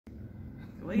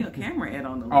Where your camera at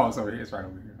on the? Oh, it's over here. It's right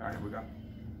over here. All right, here we go.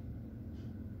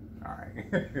 All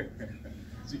right.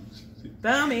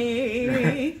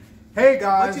 Dummy. Hey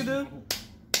guys. What you do?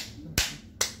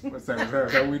 What's that? Is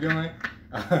that what we doing?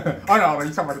 Oh no,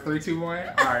 you talking about the 3, 2, 1?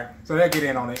 All right, so they'll get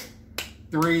in on it.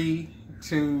 3,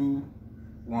 2,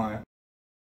 1.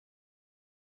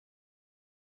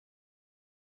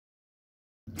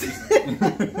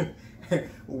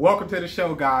 Welcome to the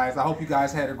show, guys. I hope you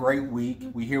guys had a great week.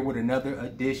 We're here with another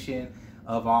edition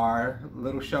of our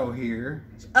little show here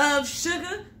Of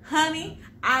sugar, honey,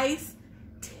 ice,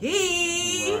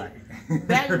 tea. Right.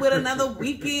 Back with another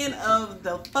weekend of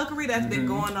the fuckery that's been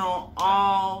going on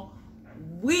all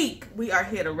week. We are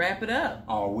here to wrap it up.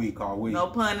 All week. No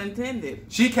pun intended.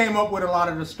 She came up with a lot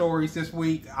of the stories this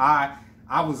week. I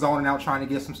was zoning out trying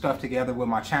to get some stuff together with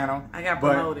my channel. I got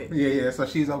promoted. Yeah. So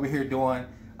she's over here doing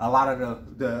a lot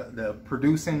of the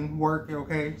producing work.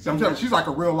 Okay, so I'm telling you, she's like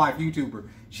a real life YouTuber.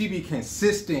 She be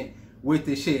consistent with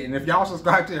this shit. And if y'all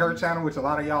subscribe to her channel, which a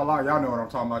lot of y'all are, y'all know what I'm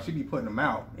talking about. She be putting them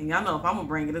out. And y'all know if I'm gonna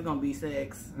bring it, it's gonna be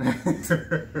sex. Y'all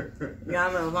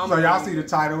know if I'm so y'all see the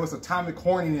title. It's Atomic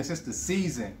Horniness. It's the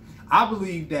season. I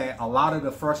believe that a lot of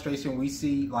the frustration we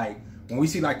see, like when we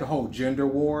see like the whole gender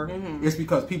war, it's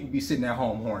because people be sitting at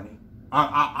home horny.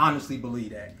 I honestly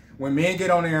believe that. When men get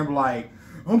on there and be like,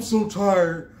 I'm so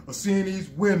tired of seeing these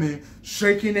women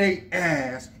shaking their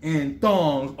ass and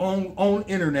thongs on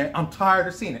internet. I'm tired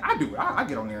of seeing it. I do it. I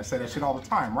get on there and say that shit all the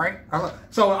time, right?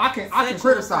 So I can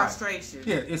criticize. Frustration.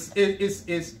 Yeah, it's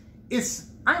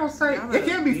I don't say it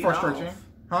can be frustration,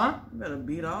 huh? You better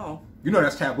beat off. You know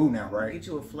that's taboo now, right? Get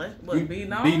you a flesh. What,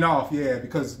 beating off? Beating off, yeah,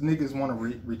 because niggas want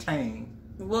to retain.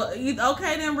 Well,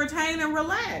 okay, then retain and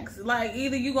relax. Like,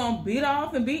 either you gonna beat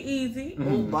off and be easy,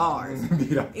 ooh, bars.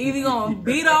 Either you gonna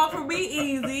beat off or be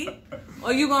easy,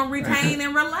 or you gonna retain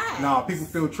and relax. No, people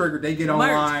feel triggered. They get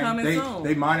online.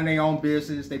 They minding their own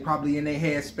business. They probably in their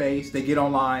headspace. They get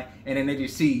online and then they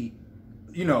just see,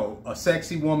 you know, a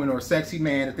sexy woman or a sexy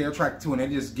man that they're attracted to, and they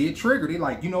just get triggered. They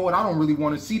like, you know what? I don't really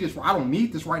want to see this. I don't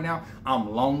need this right now. I'm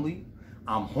lonely.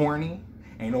 I'm horny.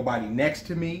 Ain't nobody next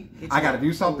to me. I got to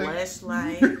do something.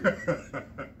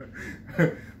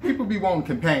 People be wanting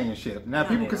companionship. Now,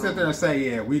 people can sit there and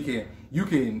say, yeah,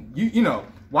 you know,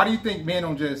 why do you think men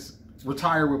don't just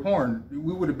retire with porn?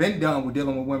 We would have been done with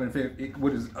dealing with women if it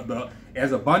was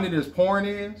as abundant as porn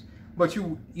is. But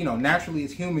you know, naturally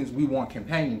as humans, we want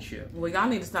companionship. Well, y'all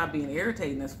need to stop being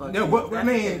irritating as fuck. No, but I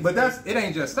mean, but it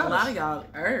ain't just us. A lot of y'all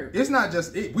are. It's not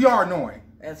just we are annoying.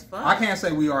 As fuck. I can't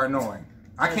say we are annoying.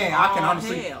 I can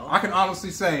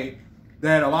honestly say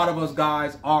that a lot of us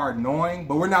guys are annoying,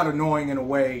 but we're not annoying in a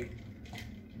way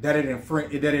that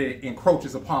it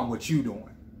encroaches upon what you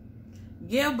doing.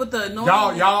 Yeah, but the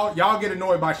annoying y'all get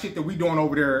annoyed by shit that we doing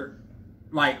over there,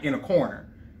 like in a corner.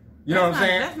 You know what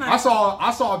I'm saying? I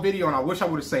saw a video and I wish I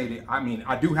would have saved it. I mean,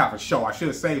 I do have a show. I should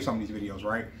have saved some of these videos,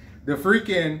 right? The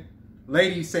freaking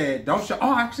lady said, "Don't show."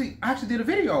 Oh, I actually did a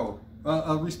video,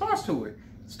 a response to it.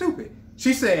 Stupid.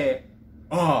 She said,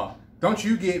 don't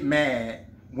you get mad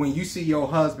when you see your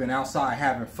husband outside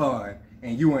having fun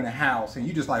and you in the house and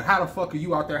you just like, how the fuck are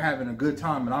you out there having a good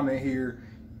time and I'm in here,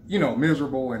 you know,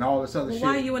 miserable and all this other shit.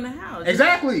 Why are you in the house?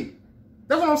 Exactly.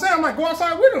 That's what I'm saying. I'm like, go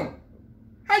outside with him.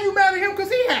 How you mad at him because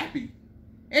he happy?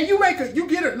 And you get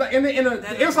it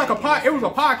it was like it was a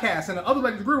podcast and the other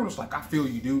lady agreed was like, I feel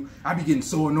you, dude. I be getting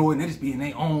so annoyed and they just be in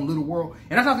their own little world.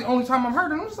 And that's not the only time I've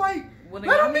heard it. I'm just like, let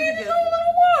him be in his own little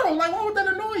world. Like, why would that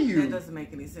annoy you? That doesn't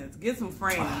make any sense. Get some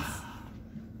friends.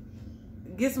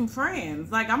 Get some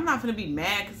friends. Like, I'm not gonna be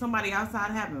mad because somebody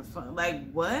outside having fun. Like,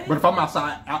 what? But if I'm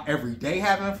out every day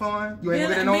having fun, you ain't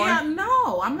gonna get annoyed?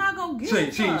 No, I'm not gonna get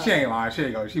it. She ain't lying. She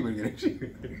ain't go. She would get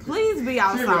it. Please be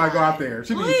outside. She be like, go out there.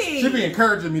 She be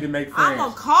encouraging me to make friends. I'm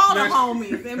gonna call the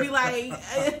homies and be like,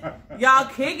 y'all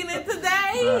kicking it today?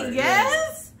 Right,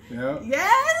 yes? Yeah.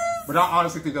 Yes? But I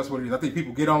honestly think that's what it is. I think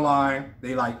people get online,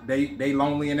 they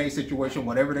lonely in their situation,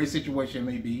 whatever their situation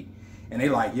may be, and they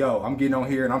like, yo, I'm getting on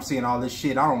here and I'm seeing all this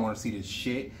shit. I don't want to see this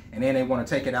shit. And then they want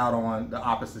to take it out on the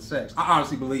opposite sex. I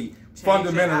honestly believe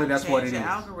fundamentally that's what it is. Change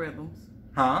your algorithms.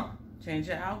 Huh? Change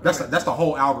your algorithm. That's the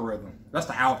whole algorithm. I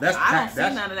don't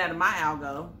see none of that in my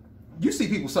algo. You see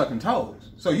people sucking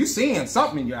toes. So you seeing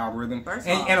something in your algorithm.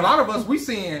 And a lot of us, we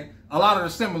seeing a lot of the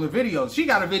similar videos. She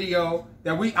got a video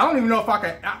that I don't even know if I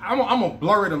can, I'm going to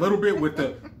blur it a little bit with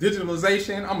the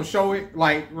digitalization. I'm going to show it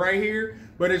like right here.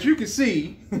 But as you can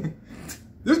see,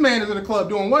 this man is in the club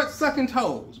doing what? Sucking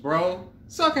toes, bro.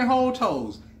 Sucking whole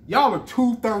toes. Y'all are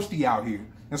too thirsty out here.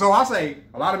 And so I say,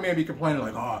 a lot of men be complaining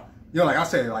like, oh, you know, like I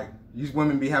say, like, these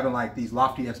women be having like these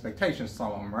lofty expectations,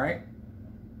 some of them, right?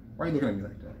 Why are you looking at me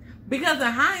like that? Because in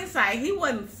hindsight, he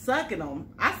wasn't sucking them.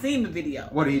 I seen the video.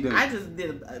 What did he do? I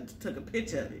just took a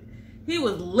picture of it. He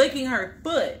was licking her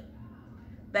foot.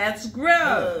 That's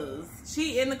gross.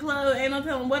 She in the club, ain't no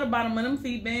telling what the bottom of them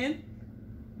feet been.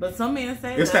 But some men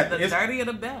say that the dirtier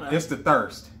the better. It's the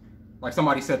thirst. Like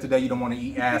somebody said today, you don't want to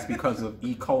eat ass because of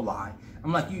E. coli.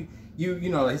 I'm like, you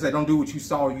know, he said don't do what you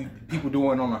saw people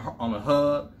doing on the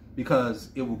hub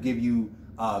because it will give you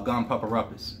gun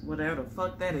pupperuppus. Whatever the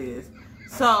fuck that is.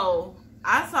 So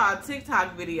I saw a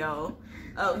TikTok video.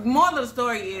 More of the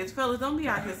story is, fellas, don't be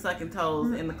out here sucking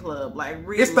toes in the club. Like,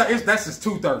 really. That's just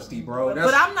too thirsty, bro.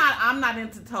 But I'm not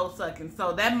into toe sucking,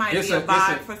 so that might be a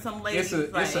vibe for some ladies.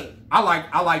 I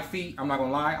like feet. I'm not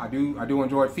gonna lie. I do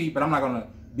enjoy feet, but I'm not gonna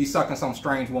be sucking some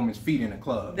strange woman's feet in the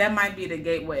club. That might be the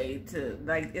gateway to,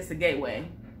 like, it's a gateway.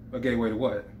 A gateway to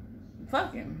what?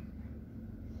 Fucking.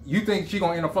 You think she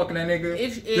gonna end up fucking that nigga?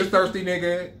 This thirsty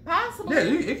nigga? Possibly. Yeah,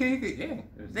 it could.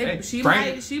 Yeah. She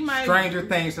might. Stranger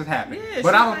things has happened. Yeah,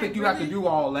 but I don't think you have to do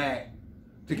all that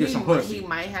to get some pussy. He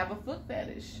might have a foot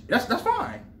fetish. That's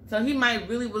fine. So she might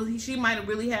have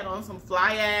really had on some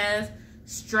fly ass,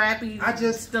 strappy,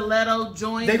 stiletto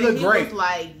joints. They look great. Was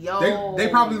like, yo. Her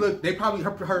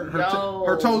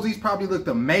toesies probably looked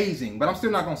amazing. But I'm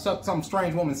still not gonna suck some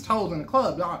strange woman's toes in the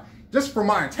club, y'all. Just for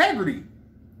my integrity.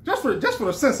 Just for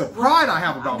the sense of pride I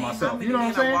have about myself. You know what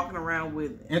I'm saying? Walking around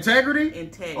with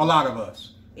integrity. A lot of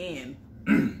us. A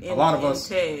lot of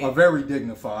us are very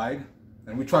dignified,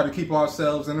 and we try to keep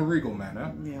ourselves in a regal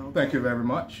manner. Yeah, okay. Thank you very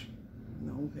much.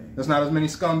 Okay. There's not as many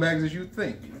scumbags as you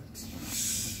think.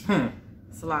 It's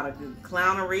a lot of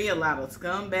clownery, a lot of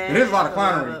scumbags. It is a lot of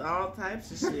clownery. A lot of all types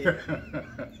of shit.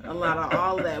 A lot of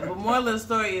all that. But more of the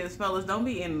story is, fellas, don't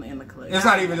be in the club. It's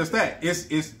not even just that.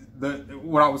 It's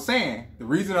what I was saying. The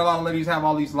reason a lot of ladies have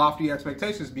all these lofty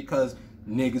expectations is because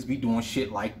niggas be doing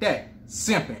shit like that.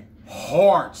 Simping.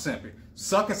 Hard simping.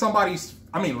 Sucking somebody's,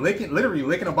 literally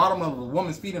licking the bottom of a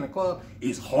woman's feet in a club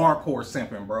is hardcore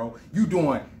simping, bro. You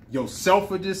doing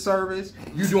yourself a disservice.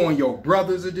 You doing your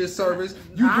brothers a disservice.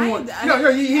 He is.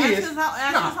 His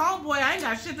homeboy. I ain't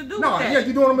got shit to do with that. Yeah,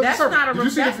 you doing him a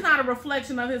disservice. That's not a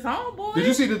reflection of his homeboy. Did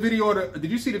you see the video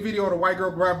of the white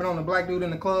girl grabbing on the black dude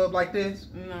in the club like this?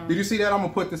 No. Did you see that? I'm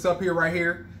gonna put this up here right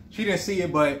here. She didn't see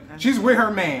it, but she's with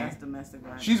her man. That's domestic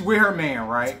violence. She's with her man,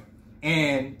 right?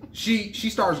 And she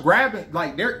starts grabbing,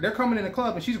 like they're coming in the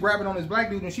club and she's grabbing on this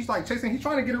black dude and she's like chasing, he's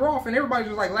trying to get her off and everybody's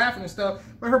just like laughing and stuff.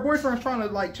 But her boyfriend's trying to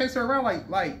like chase her around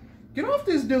like get off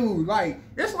this dude. Like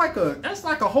it's like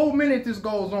a whole minute this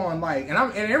goes on, like and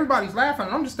everybody's laughing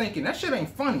and I'm just thinking that shit ain't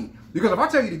funny. Because if I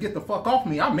tell you to get the fuck off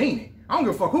me, I mean it. I don't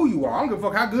give a fuck who you are. I don't give a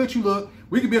fuck how good you look.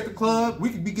 We could be at the club. We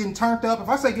could be getting turned up. If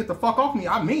I say get the fuck off me,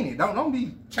 I mean it. Don't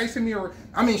be chasing me.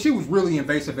 She was really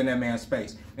invasive in that man's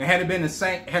space. And had it been the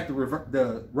same, had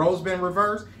the roles been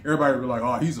reversed, everybody would be like,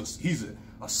 oh, he's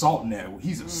assaulting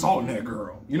that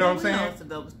girl. You know what I'm saying?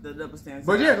 The double standard.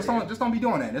 But yeah, just don't be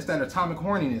doing that. It's that atomic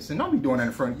horniness, and don't be doing that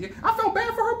in front of you. I felt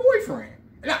bad for her boyfriend.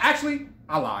 And actually,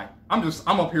 I lied. I'm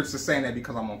up here just saying that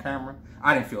because I'm on camera.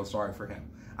 I didn't feel sorry for him.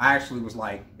 I actually was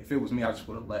like, if it was me, I just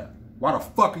would have left. Why the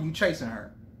fuck are you chasing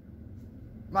her?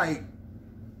 Like,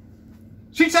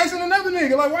 she chasing another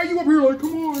nigga. Like, why are you up here like,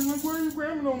 come on, like, why are you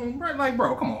grabbing on him? Like,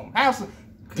 bro, come on. Have some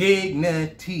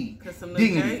dignity. Because some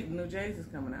new J's is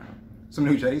coming out. Some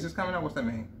new J's is coming out? What's that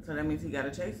mean? So that means he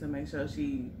got to chase her, make sure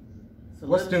she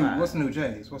solidifies. What's new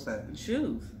J's? What's that?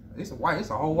 Shoes. It's a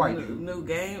whole white dude. New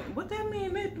game. What that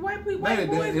mean? White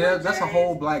boys. Yeah, that's a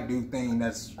whole black dude thing.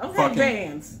 That's fucking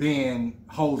Vans. Being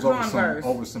hoes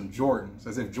over some Jordans,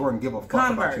 as if Jordan give a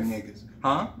fuck about you niggas,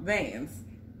 huh? Vans.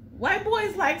 White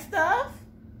boys like stuff.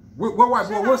 What white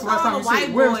boy? When's the last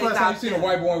time you seen a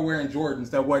white boy wearing Jordans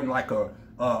that wasn't like a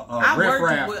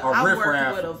riffraff? I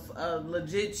worked with a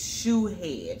legit shoe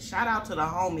head. Shout out to the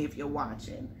homie if you're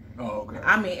watching. Oh,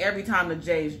 okay. Every time the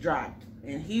J's dropped,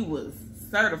 and he was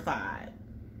certified.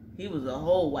 He was a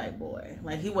whole white boy.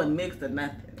 Like, he wasn't mixed or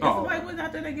nothing. There's some white boys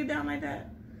out there that get down like that.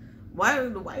 Why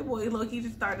did the white boy look? He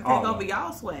just started to take over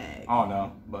y'all swag. Oh,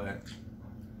 no. But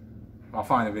I'll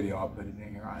find a video. I'll put it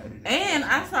in here. And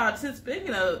I saw,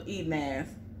 speaking of eating ass.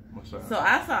 What's up? So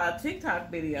I saw a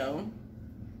TikTok video.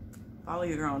 Follow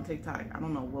your girl on TikTok. I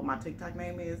don't know what my TikTok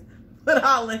name is, but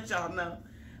I'll let y'all know.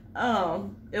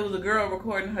 It was a girl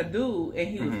recording her dude and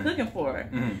he was cooking for her.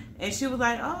 And she was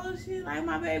like, oh, she's like,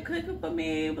 my babe cooking for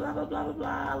me, blah, blah, blah, blah,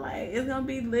 blah. Like, it's gonna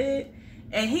be lit.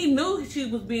 And he knew he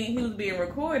was being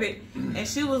recorded. And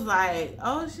she was like,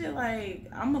 oh shit, like,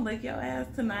 I'm gonna lick your ass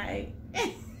tonight.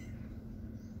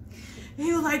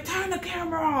 He was like, turn the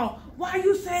camera off. why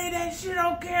you say that shit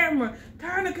on camera?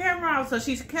 Turn the camera off. So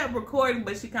she kept recording,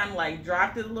 but she kind of like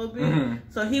dropped it a little bit,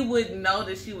 so he wouldn't know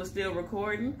that she was still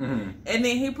recording. And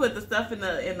then he put the stuff in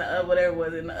the whatever it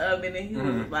was in the oven, and he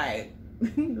was like.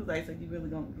 He was like, so you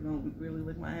really gonna really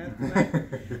lick my ass tonight?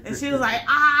 And she was like,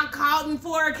 caught in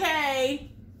 4K.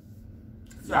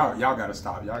 So, y'all gotta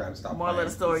stop. Y'all gotta stop. Moral of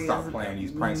the story stop playing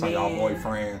these pranks on y'all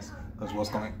boyfriends. Because what's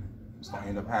gonna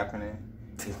end up happening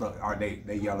is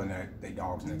they yelling at their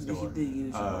dogs next door.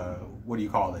 What do you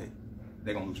call it?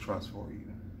 They gonna lose trust for you.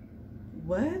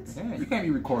 What? Yeah, you can't be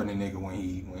recording a nigga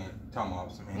when talking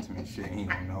about some intimate shit and he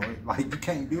don't know it. Like, you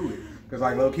can't do it. Because,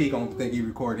 like, low-key gonna think you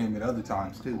recorded him at other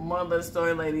times, too. Moral of the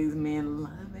story, ladies, men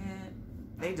love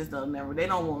it. They just don't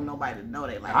want nobody to know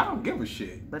they like it. I don't give a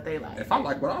shit. But they like it. If I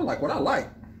like what I like,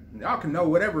 y'all can know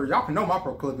whatever. Y'all can know my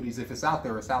proclivities. If it's out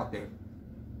there, it's out there.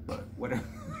 But whatever.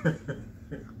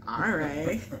 All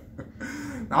right.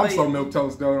 I'm so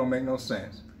milquetoast, though. It don't make no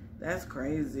sense. That's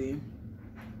crazy.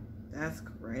 That's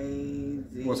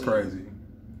crazy. What's crazy?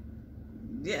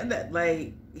 Yeah, that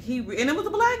and it was a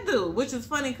black dude, which is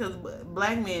funny because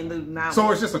black men do not.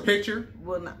 So it's just a picture?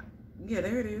 Well, not. Yeah,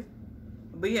 there it is.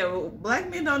 But yeah, black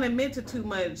men don't admit to too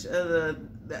much. The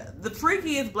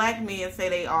freakiest black men say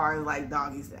they are like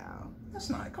doggy style. That's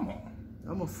not. Come on.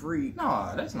 I'm a freak.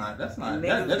 No, that's not.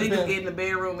 Niggas get in the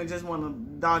bedroom and just want to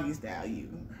doggy style you.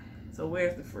 So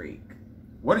where's the freak?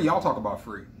 What do y'all talk about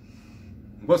freak?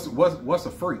 What's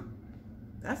a freak?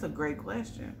 That's a great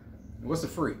question. What's a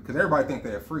freak? Because everybody think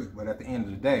they're a freak, but at the end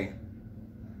of the day,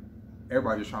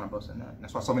 everybody just trying to bust a nut.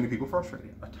 That's why so many people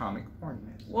frustrated. Atomic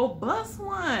horniness. Well, bust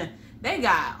one. They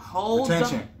got whole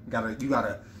attention. You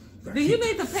gotta. You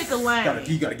need to pick a lane.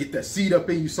 You gotta get that seed up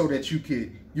in you so that you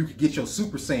could get your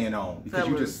Super Saiyan on, because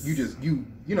you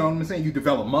know what I'm saying. You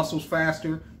develop muscles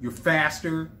faster. You're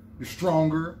faster. You're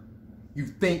stronger. You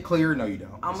think clear. No, you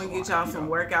don't. I'm gonna get y'all some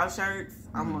workout shirts.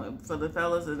 For the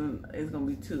fellas, it's gonna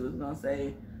be 2. It's gonna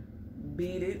say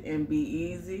 "Beat It" and "Be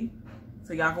Easy,"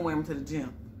 so y'all can wear them to the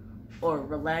gym. Or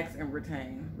 "Relax and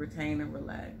Retain," "Retain and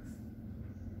Relax."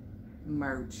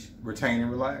 Merch. Retain and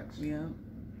relax. Yeah.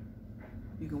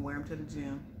 You can wear them to the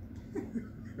gym.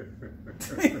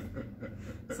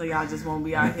 So y'all just won't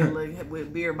be out here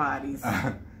with beer bodies,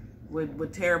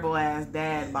 with terrible ass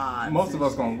dad bods. Most of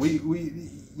us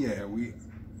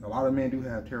a lot of men do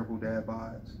have terrible dad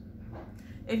bods.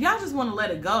 If y'all just want to let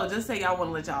it go, just say y'all want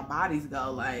to let y'all bodies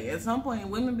go. Like, at some point,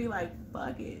 women be like,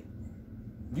 "Fuck it."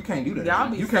 You can't do that. Y'all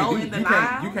be so in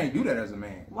denial. You can't do that as a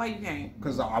man. Why you can't?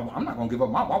 Because I'm not gonna give up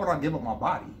why would I give up my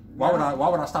body? Why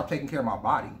would I stop taking care of my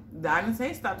body? I didn't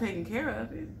say stop taking care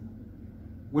of it.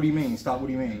 What do you mean? Stop? What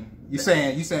do you mean? You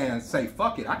saying say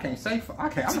fuck it? I can't say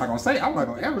I'm not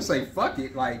gonna ever say fuck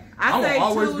it. Like, I'm gonna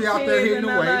always be out there hitting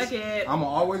the weights. I'm gonna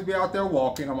always be out there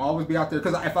walking. I'm gonna always be out there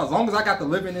because as long as I got to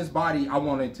live in this body, I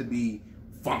want it to be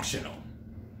functional.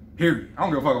 Period. I don't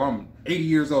give a fuck if I'm 80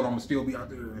 years old. I'm gonna still be out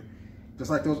there,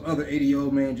 just like those other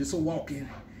 80-year-old men, just a walking.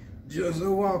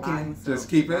 Just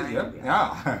keep it. Yep.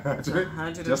 Yeah.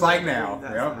 Just like now.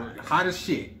 Yep. Hot as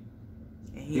shit.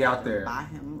 Be out there. Buy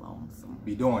him lonesome.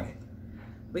 Be doing it.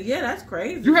 But yeah, that's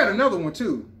crazy. You had another one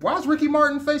too. Why is Ricky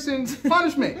Martin facing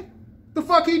punishment? The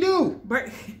fuck he do?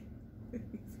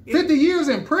 50 years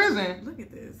in prison. Look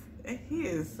at this. He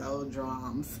is so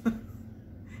drums.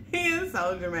 He is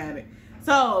so dramatic.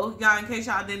 So, y'all, in case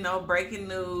y'all didn't know, breaking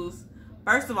news.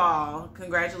 First of all,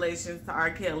 congratulations to R.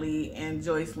 Kelly and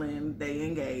Joycelyn. They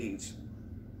engaged.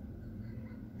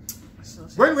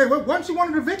 Wait, wasn't she one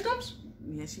of the victims?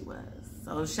 Yeah, she was.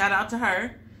 So shout out to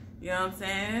her. You know what I'm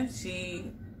saying?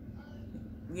 She,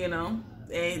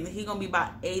 and he gonna be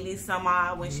about 80 some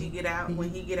odd when he get out.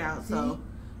 So,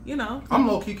 I'm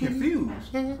low key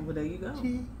confused. Well, there you go.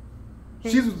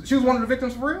 She was one of the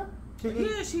victims for real?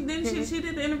 Yeah, she did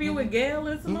the interview with Gail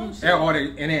and some other shit.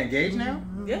 And they engaged now?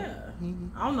 Yeah.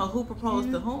 I don't know who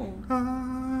proposed to whom,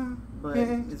 but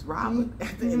it's Robert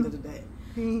at the end of the day.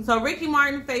 So Ricky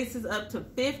Martin faces up to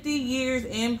 50 years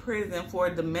in prison for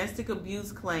domestic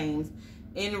abuse claims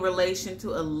in relation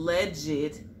to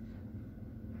alleged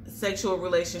sexual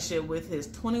relationship with his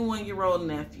 21-year-old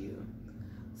nephew.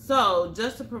 So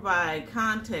just to provide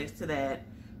context to that,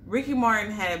 Ricky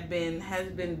Martin has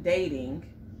been dating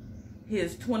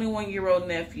his 21-year-old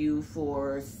nephew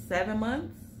for 7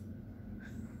 months.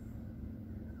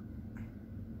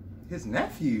 His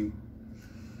nephew?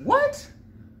 What?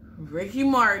 Ricky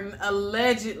Martin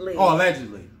allegedly. Oh,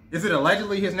 allegedly. Is it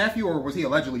allegedly his nephew, or was he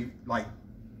allegedly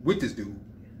with this dude?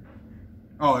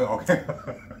 Oh, okay.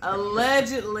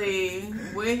 Allegedly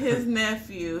with his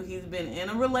nephew, he's been in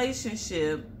a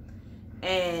relationship,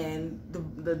 And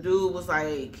the dude was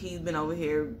like, he's been over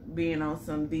here being on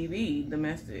some DV,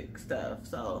 domestic stuff.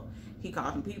 So he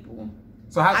called them people.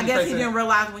 So I guess he didn't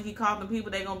realize when he called them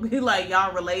people, they're going to be like,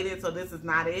 y'all related, so this is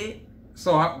not it.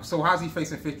 So how's he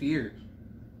facing 50 years?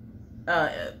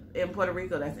 In Puerto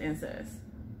Rico, that's incest.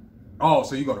 Oh,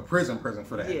 so you go to prison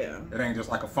for that? Yeah. It ain't just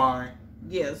like a fine?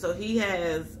 Yeah, so he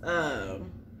has,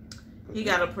 he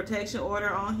got a protection order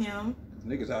on him.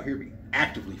 Niggas out here be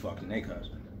actively fucking their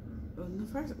cousin.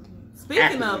 Speaking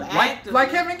actively. of actively.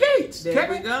 Like Kevin Gates. There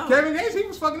we go. Kevin Gates, he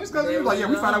was fucking his cousin. He was like, yeah,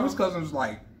 we found out his cousin was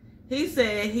like. He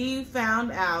said he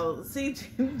found out. See,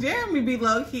 Jeremy be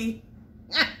low-key.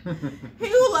 He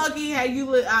was low-key how you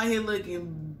look out here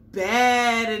looking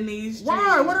bad in these streets.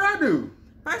 Why? What did I do?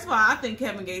 First of all, I think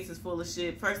Kevin Gates is full of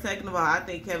shit. Second of all, I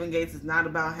think Kevin Gates is not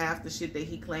about half the shit that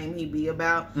he claimed he be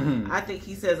about. I think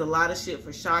he says a lot of shit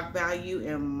for shock value,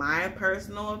 in my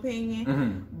personal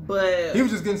opinion. But he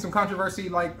was just getting some controversy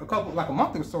like a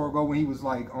month or so ago when he was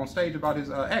like on stage about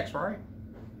his ex, right?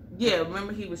 Yeah,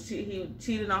 remember he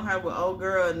cheated on her with old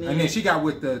girl, and then she got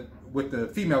with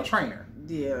the female trainer.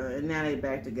 Yeah, and now they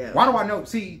back together. Why do I know?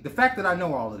 See, the fact that I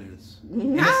know all of this,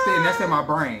 and that's in my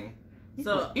brain,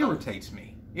 so irritates me.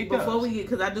 Before we get,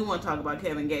 because I do want to talk about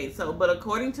Kevin Gates. But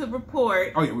according to the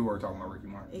report, oh yeah, we were talking about Ricky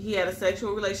Martin. He had a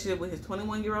sexual relationship with his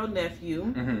 21-year-old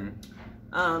nephew.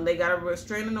 They got a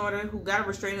restraining order. Who got a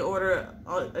restraining order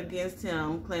against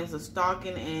him? Claims of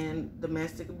stalking and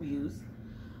domestic abuse.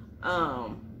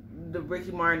 The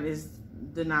Ricky Martin is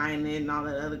denying it and all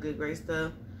that other good great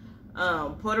stuff.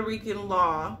 Puerto Rican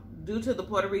law, due to the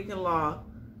Puerto Rican law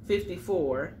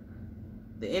 54,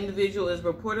 the individual is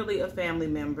reportedly a family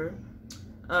member.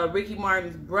 Ricky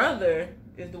Martin's brother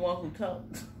is the one who told.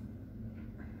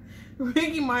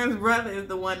 Ricky Martin's brother is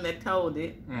the one that told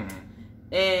it.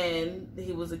 And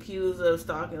he was accused of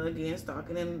stalking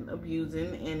and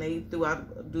abusing, and they threw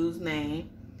out the dude's name.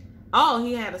 Oh,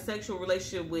 he had a sexual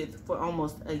relationship for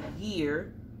almost a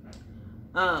year.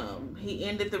 He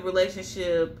ended the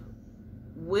relationship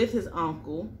with his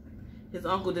uncle. His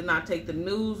uncle did not take the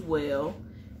news well.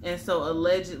 And so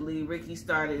allegedly Ricky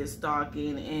started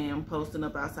stalking and posting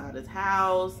up outside his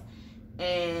house.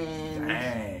 And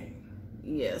dang.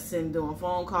 Yes, and doing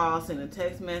phone calls, sending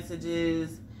text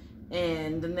messages.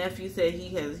 And the nephew said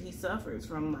he suffers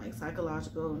from like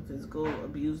psychological and physical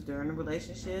abuse during the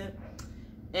relationship.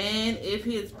 And if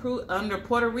he is under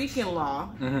Puerto Rican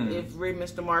law, if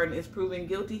Mr. Martin is proven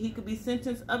guilty, he could be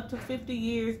sentenced up to 50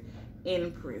 years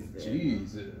in prison.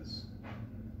 Jesus.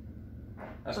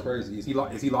 That's crazy. Is he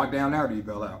locked down now or did he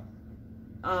bail out?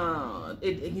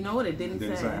 You know what? It didn't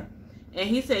say. And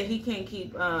he said he can't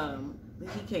keep,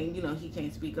 he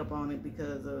can't speak up on it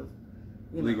because of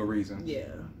legal reasons. Yeah,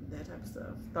 that type of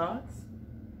stuff. Thoughts?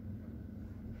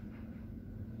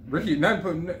 Ricky,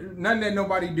 nothing that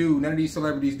nobody do, none of these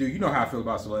celebrities do. You know how I feel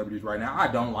about celebrities right now. I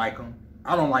don't like them.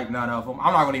 I don't like none of them.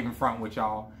 I'm not gonna even front with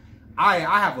y'all. I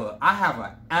have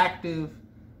a active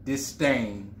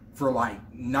disdain for like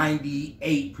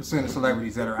 98% of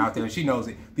celebrities that are out there. She knows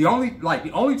it. The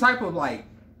only type of like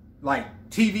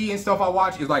TV and stuff I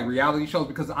watch is like reality shows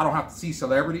because I don't have to see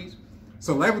celebrities.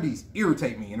 Celebrities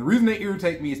irritate me, and the reason they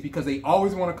irritate me is because they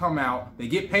always want to come out. They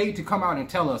get paid to come out and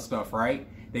tell us stuff, right?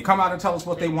 They come out and tell us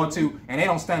what they want to, and they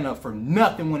don't stand up for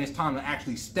nothing when it's time to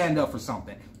actually stand up for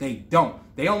something. They don't.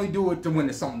 They only do it when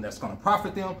it's something that's going to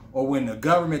profit them, or when the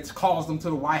government calls them to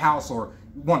the White House, or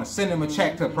want to send them a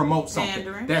check to promote something.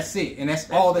 Pandering. That's it, and that's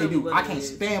all they do. I can't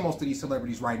stand most of these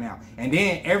celebrities right now. And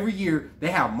then every year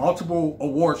they have multiple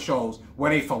award shows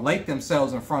where they fillet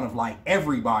themselves in front of like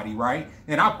everybody, right?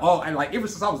 And ever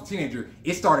since I was a teenager,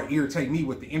 it started irritating me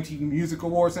with the MTV Music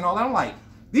Awards and all that. I'm like,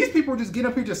 these people just get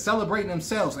up here just celebrating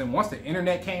themselves. And once the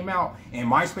internet came out and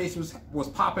MySpace was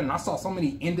popping, and I saw so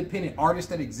many independent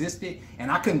artists that existed, and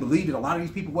I couldn't believe that a lot of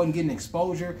these people wasn't getting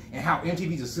exposure, and how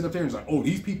MTV just sit up there and is like, oh,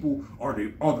 these people are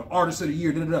the artists of the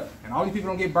year, and all these people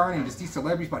don't get burned, and just these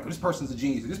celebrities like, oh, this person's a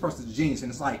genius, and this person's a genius, and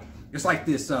it's like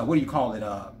this what do you call it,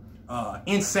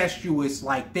 incestuous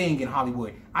like thing in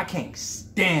Hollywood. I can't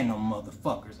stand them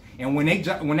motherfuckers. And when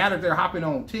now that they're hopping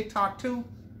on TikTok too.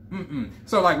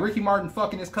 So like Ricky Martin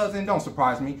fucking his cousin don't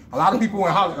surprise me. A lot of people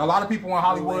in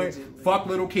Hollywood fuck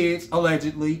little kids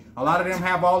allegedly. A lot of them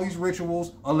have all these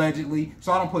rituals allegedly.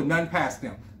 So I don't put nothing past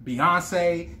them.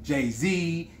 Beyonce,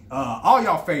 Jay-Z, all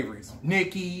y'all favorites,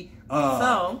 Nicki,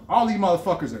 all these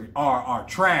motherfuckers are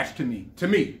trash to me,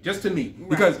 just to me, right.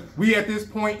 Because we at this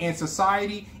point in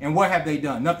society, and what have they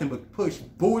done? Nothing but push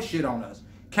bullshit on us.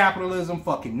 Capitalism,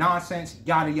 fucking nonsense,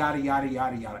 yada yada yada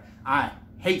yada yada. I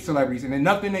hate celebrities, and then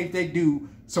nothing they do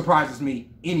surprises me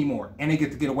anymore, and they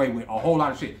get to get away with a whole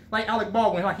lot of shit. Like Alec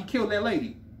Baldwin, like he killed that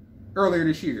lady. earlier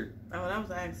this year. Oh, that was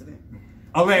an accident.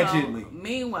 Allegedly. So,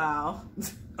 meanwhile,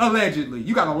 allegedly,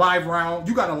 you got a live round.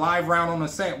 You got a live round on the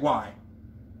set. Why?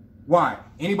 Why?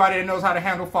 Anybody that knows how to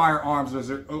handle firearms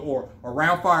or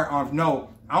around firearms, no.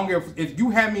 I don't care if you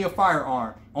have me a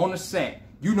firearm on the set.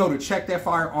 You know to check that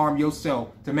firearm yourself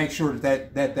to make sure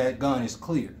that gun is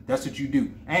clear. That's what you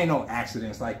do. Ain't no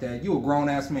accidents like that. You a grown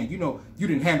ass man. You know you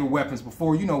didn't handle weapons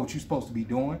before. You know what you're supposed to be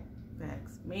doing.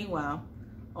 Facts. Meanwhile,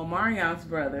 Omarion's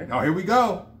brother. Oh, here we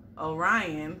go.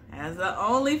 Orion has the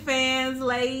OnlyFans,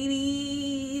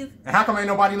 ladies. And how come ain't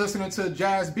nobody listening to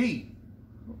Jazz B?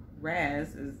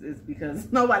 Raz is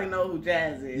because nobody knows who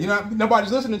Jazz is. You know,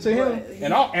 nobody's listening to him.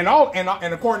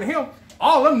 And according to him,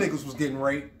 all them niggas was getting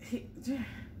raped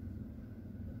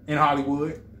in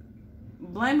Hollywood.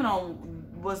 Blame it on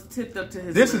what's tipped up to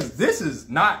his. This is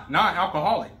not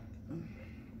alcoholic.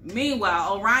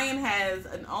 Meanwhile, Orion has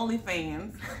an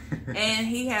OnlyFans, and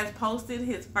he has posted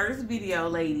his first video,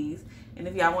 ladies. And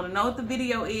if y'all want to know what the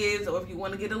video is, or if you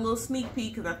want to get a little sneak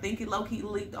peek, because I think it low-key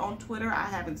leaked on Twitter. I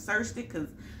haven't searched it because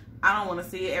I don't want to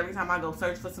see it every time I go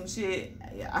search for some shit.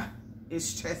 Yeah, it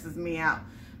stresses me out.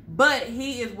 But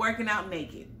he is working out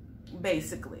naked,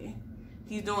 basically.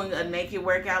 He's doing a naked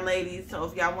workout, ladies. So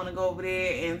if y'all want to go over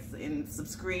there and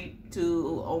subscribe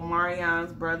to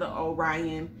Omarion's brother,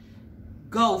 Orion,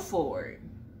 go for it.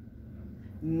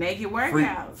 Naked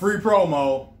workouts. Free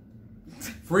promo.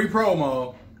 Free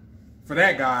promo for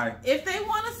that guy. If they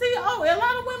want to see, a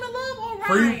lot of women love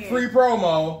Orion. Free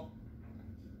promo.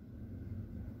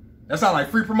 That sounds like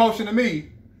free promotion to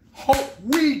me. Hope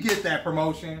we get that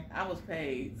promotion. I was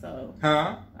paid, so.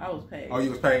 Huh? I was paid. Oh, you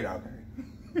was paid? Okay.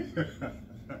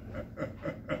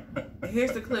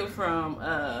 Here's the clip from,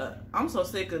 I'm so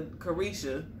sick of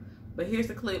Carisha, but here's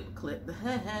the clip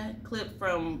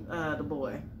from the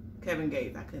boy, Kevin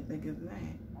Gates. I couldn't think of his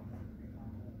name.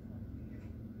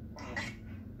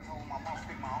 My mom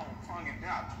stick my own tongue and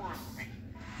down towards me.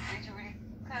 Did you really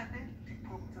cousin? He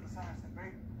pulled me to the side and said,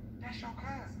 baby, that's your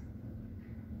cousin.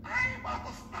 I ain't about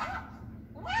to stop.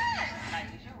 What? Like,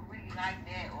 is you really like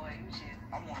that, or you just...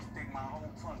 I want to stick my whole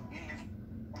tongue in this...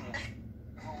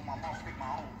 my mom stick my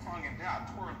whole tongue and down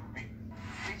towards me.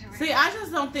 See, I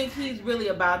just don't think he's really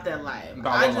about that life.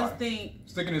 I just think...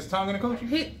 Sticking his tongue in the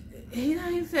coochie?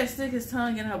 He said stick his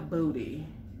tongue in her booty.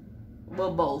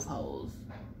 Well, both hoes.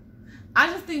 I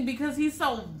just think because he's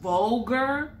so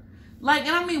vulgar. Like,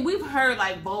 and I mean, we've heard,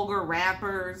 like, vulgar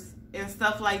rappers and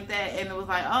stuff like that. And it was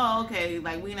like, oh, okay.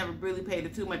 Like, we never really paid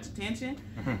it too much attention.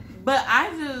 But I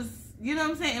just... You know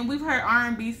what I'm saying? And we've heard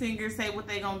R&B singers say what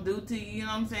they gonna do to you. You know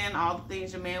what I'm saying? All the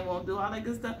things your man won't do, all that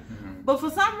good stuff. But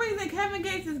for some reason, Kevin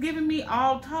Gates is giving me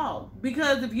all talk.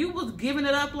 Because if you was giving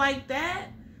it up like that,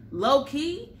 low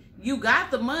key, you got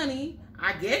the money.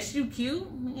 I guess you cute.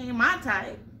 Ain't my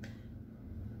type.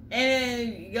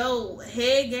 And your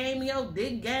head game, your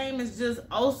dick game is just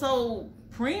also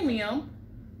premium.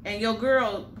 And your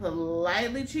girl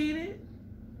politely cheated.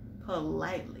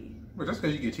 Politely. Well, just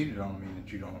because you get cheated on mean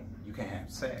that you can't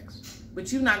have sex.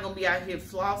 But you're not gonna be out here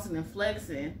flossing and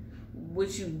flexing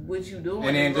what you doing.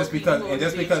 And then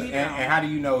and how do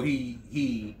you know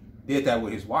he did that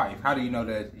with his wife? How do you know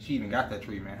that she even got that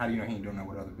treatment? How do you know he ain't doing that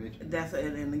with other bitches? That's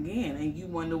and again, and you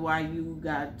wonder why you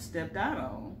got stepped out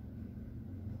on.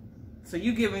 So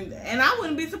you giving, and I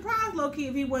wouldn't be surprised, low key,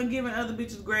 if he wasn't giving other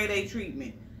bitches grade A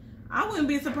treatment. I wouldn't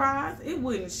be surprised. It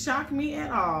wouldn't shock me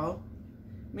at all.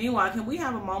 Meanwhile, can we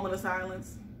have a moment of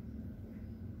silence?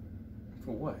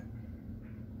 For what?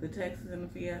 The Texas and the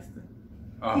Fiesta.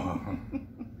 Oh.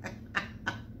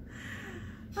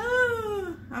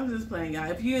 I'm just playing, y'all.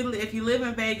 If you live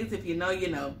in Vegas, if you know, you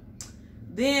know.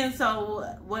 Then,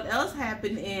 so what else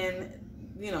happened in,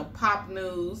 pop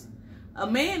news? A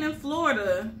man in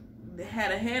Florida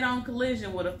had a head-on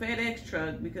collision with a FedEx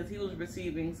truck because he was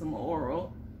receiving some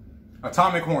oral.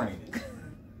 Atomic horny.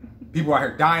 People out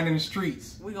here dying in the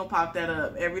streets. We're going to pop that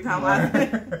up every time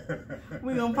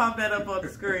we're going to pop that up on the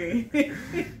screen.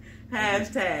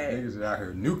 Hashtag. Niggas are out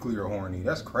here nuclear horny.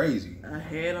 That's crazy. A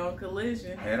head-on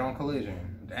collision. Head-on collision.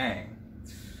 Dang.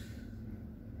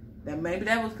 Maybe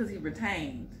that was because he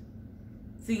retained.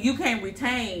 See, you can't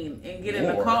retain and get in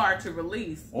the car to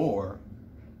release. Or.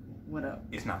 What up?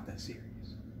 It's not that serious.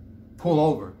 Pull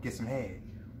over. Get some head.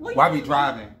 Well, why be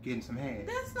driving, getting some head?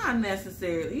 That's not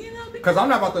necessary, because I'm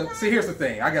not about to... See, here's the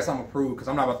thing. I guess I'm approved because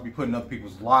I'm not about to be putting other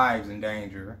people's lives in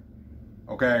danger.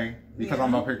 Okay? Because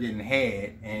I'm up here getting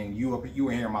head and you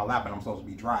in here in my lap and I'm supposed to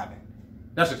be driving.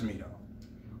 That's just me, though.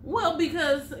 Well,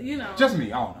 because, Just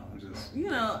me. I don't know.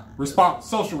 Just...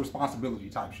 social responsibility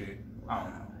type shit. I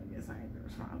don't know. I guess I ain't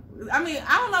the wrong? I mean,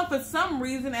 I don't know, for some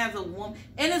reason as a woman,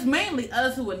 and it's mainly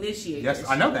us who initiate. Yes,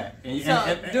 I know that. And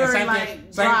during same like thing,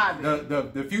 driving,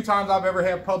 the few times I've ever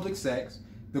had public sex,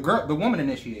 the woman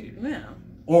initiated. Yeah.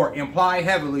 Or imply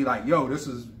heavily like, yo, this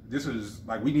is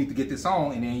like, we need to get this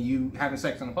on, and then you having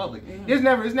sex in the public. Mm-hmm. It's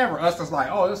never us that's like,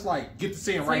 oh, it's like, get the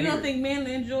scene right here. So you don't think men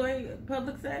enjoy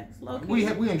public sex? Low-key?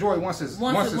 We enjoy it once it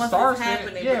starts. It's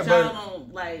happening, yeah, but y'all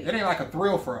don't like. It ain't like a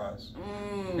thrill for us.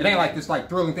 It ain't like this like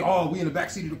thrilling thing. Oh, we in the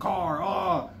backseat of the car.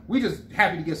 Oh, we just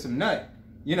happy to get some nut,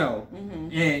 you know,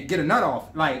 and get a nut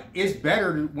off. Like, it's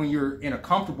better when you're in a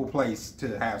comfortable place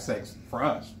to have sex for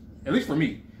us. At least for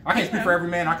me. I can't speak for every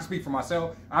man. I can speak for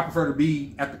myself. I prefer to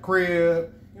be at the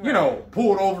crib, you know,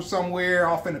 pulled over somewhere,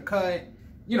 off in the cut,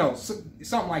 you know,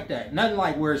 something like that. Nothing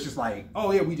like where it's just like,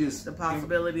 oh yeah, we just the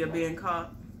possibility of being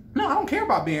caught. No, I don't care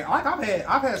about being like I've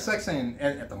had sex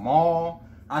at the mall.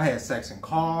 I've had sex in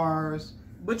cars.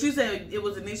 But you said it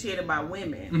was initiated by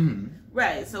women,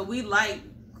 right? So we like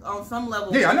on some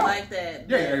level, I know. like that.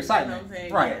 Yeah, excitement, you know what I'm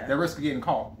saying? Right? Yeah. The risk of getting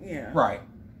caught. Yeah, right.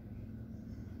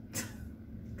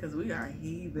 Because we are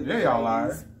heathens. Yeah, y'all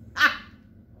are.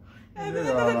 At the end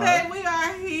of the day, we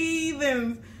are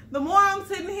heathens. The more I'm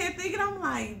sitting here thinking, I'm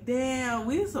like, damn,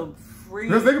 we some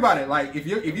freaks. Just think about it. Like, if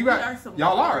you got,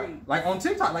 y'all are freaks. like on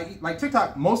TikTok, like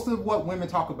TikTok. Most of what women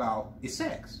talk about is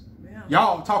sex. Yeah.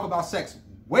 Y'all talk about sex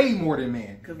way more than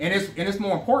men, and it's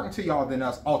more important to y'all than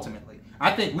us ultimately.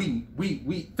 I think we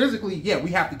physically, we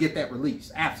have to get that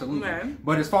release, absolutely. Okay.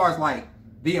 But as far as like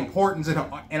the importance in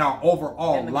our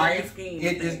overall life,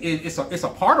 it's a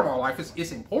part of our life.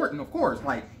 It's important, of course.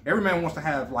 Like, every man wants to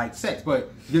have like sex,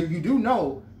 but you do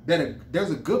know that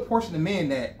there's a good portion of men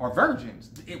that are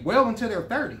virgins well into their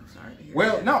 30s.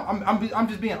 Well, no, I'm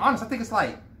just being honest. I think it's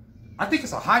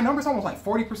a high number. It's almost like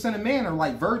 40% of men are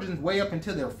like virgins way up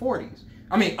into their 40s.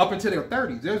 I mean, up into their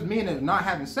 30s. There's men that are not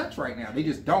having sex right now. They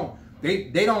just don't. They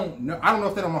don't know. I don't know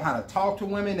if they don't know how to talk to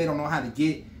women. They don't know how to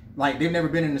get. Like, they've never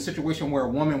been in a situation where a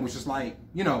woman was just like,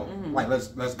 you know, like,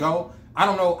 let's go. I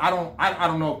don't know. I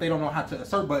don't know if they don't know how to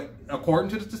assert, but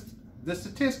according to the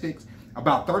statistics,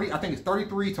 about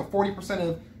 33 to 40%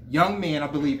 of young men, I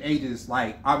believe, ages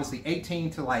like obviously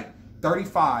 18 to like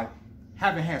 35,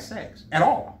 haven't had sex at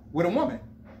all with a woman,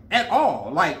 at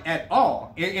all,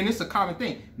 and it's a common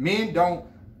thing. Men don't.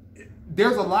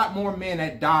 There's a lot more men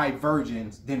that die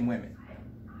virgins than women.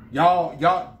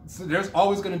 Y'all, so there's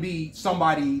always going to be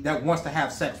somebody that wants to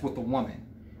have sex with a woman.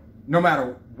 No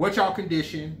matter what y'all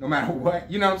condition, no matter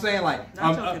what, you know what I'm saying? Like,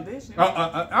 not your condition.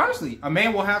 Honestly, a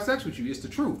man will have sex with you. It's the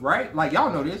truth, right? Like,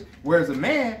 y'all know this. Whereas a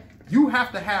man, you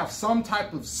have to have some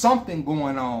type of something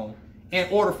going on in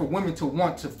order for women to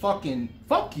want to fucking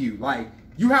fuck you. Like,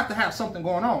 you have to have something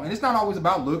going on. And it's not always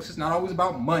about looks. It's not always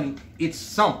about money. It's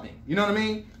something. You know what I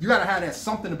mean? You got to have that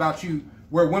something about you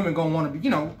where women gonna want to be, you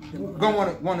know,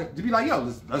 gonna want to be like,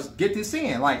 yo, let's get this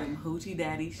in, like them hoochie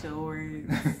daddy shorts,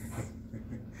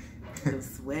 the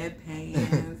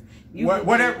sweatpants.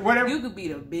 Whatever. You could be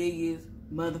the biggest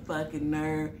motherfucking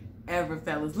nerd ever,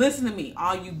 fellas. Listen to me,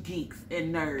 all you geeks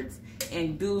and nerds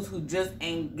and dudes who just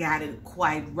ain't got it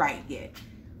quite right yet.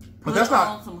 Put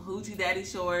on some hoochie daddy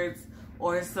shorts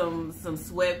or some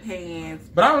sweatpants.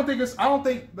 But I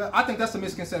think that's a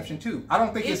misconception too. I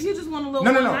don't think if you just want a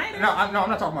little No, I'm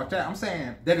not talking about that. I'm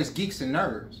saying that it's geeks and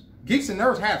nerds. Geeks and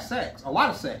nerds have sex, a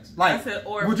lot of sex. Like,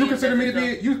 would you consider me to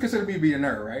be? You consider me to be a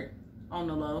nerd, right? On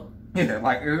the low. Yeah,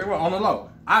 like on the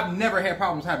low. I've never had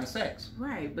problems having sex.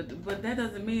 Right, but that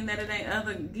doesn't mean that it ain't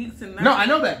other geeks and nerds. No, I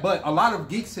know that, but a lot of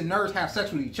geeks and nerds have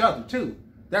sex with each other too.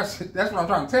 That's what I'm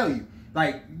trying to tell you.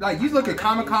 Like you look at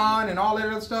Comic-Con and all that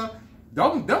other stuff.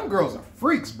 Them girls are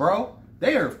freaks, bro.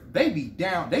 They be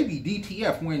down. They be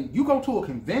DTF when you go to a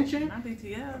convention. Not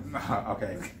DTF.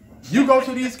 Okay. You go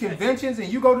to these conventions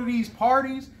and you go to these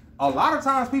parties. A lot of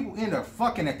times people end up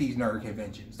fucking at these nerd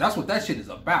conventions. That's what that shit is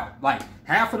about. Like,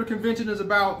 half of the convention is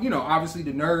about, you know, obviously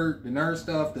the nerd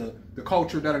stuff, the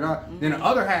culture, Mm-hmm. Then the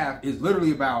other half is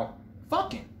literally about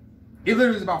fucking. It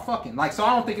literally is about fucking. Like, so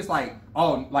I don't think it's like,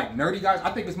 oh, like nerdy guys.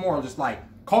 I think it's more just like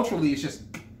culturally,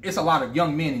 it's a lot of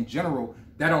young men in general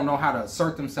that don't know how to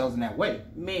assert themselves in that way.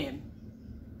 Men,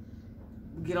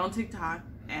 get on TikTok,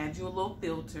 add you a little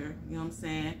filter, you know what I'm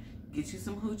saying? Get you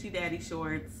some hoochie daddy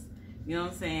shorts, you know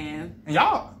what I'm saying? And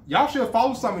y'all should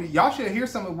follow y'all should hear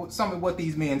some of what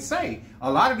these men say.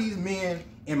 A lot of these men,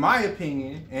 in my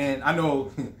opinion, and I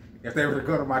know if they were to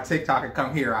go to my TikTok and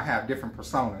come here, I have different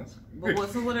personas.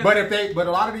 But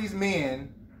a lot of these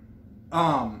men,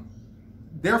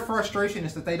 their frustration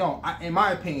is that they don't, in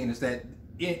my opinion, is that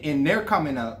in their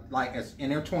coming up, like in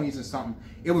their 20s or something,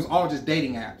 it was all just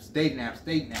dating apps.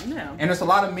 Yeah. And there's a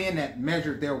lot of men that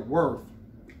measured their worth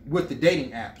with the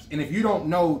dating apps. And if you don't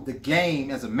know the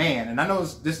game as a man, and I know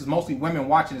this is mostly women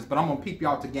watching this, but I'm going to peep you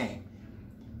out the game.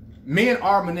 Men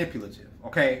are manipulative,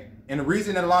 okay? And the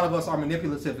reason that a lot of us are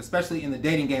manipulative, especially in the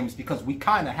dating game, is because we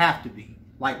kind of have to be.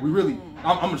 Like, we really,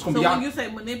 I'm just going to be honest. So when you say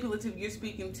manipulative, you're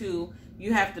speaking to,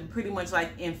 you have to pretty much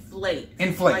like inflate.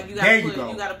 Like you gotta you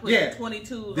go. You got to put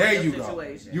 22s there on you your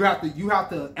situation. Go. You have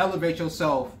to elevate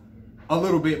yourself a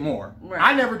little bit more. Right.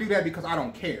 I never do that because I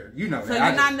don't care. You know that. So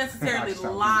you're not necessarily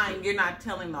lying. You're not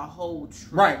telling the whole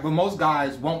truth. Right, but most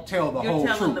guys won't tell the whole truth.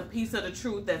 You're telling the piece of the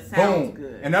truth that sounds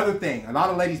good. Another thing, a lot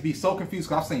of ladies be so confused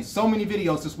because I've seen so many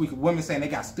videos this week of women saying they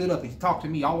got stood up and he talked to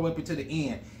me all the way up until the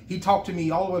end. He talked to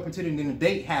me all the way up until the end, and the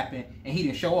date happened and he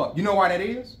didn't show up. You know why that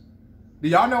is? Do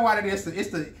y'all know why that is?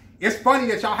 It's funny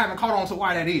that y'all haven't caught on to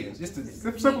why that is. It's the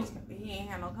simple. He ain't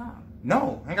had no car.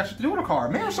 No, ain't got shit to do with a car.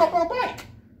 Man, show up on a bike.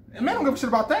 And man don't give a shit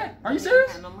about that. Are you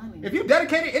serious? No money. If you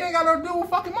dedicated, it ain't got nothing to do with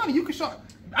fucking money. You can show.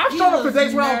 I've shown up for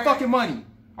dates without fucking money.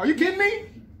 Are you kidding me?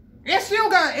 It still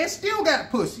got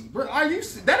pussy. Bro, are you?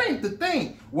 That ain't the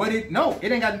thing.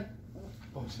 It ain't got.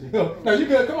 Oh shit. No, you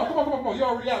good? Come on. You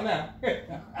already out now.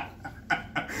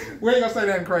 We ain't gonna say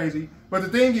nothing crazy. But the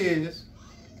thing is,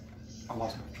 I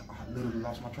literally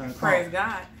lost my train of thought. Praise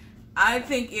God. I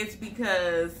think it's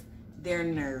because they're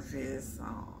nervous.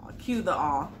 Cue the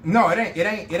awe. No, it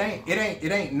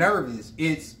ain't nervous.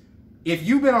 It's if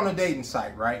you've been on a dating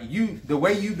site, right? The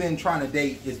way you've been trying to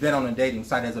date is been on a dating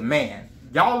site as a man.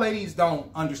 Y'all ladies don't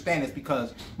understand this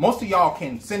because most of y'all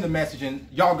can send a message and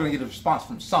y'all gonna get a response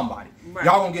from somebody. Right.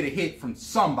 Y'all gonna get a hit from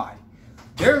somebody.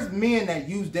 There's men that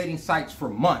use dating sites for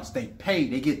months. They pay.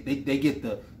 They get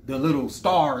the little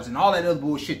stars and all that other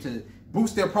bullshit to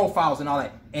boost their profiles and all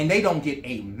that, and they don't get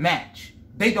a match.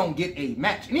 They don't get a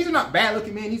match. And these are not bad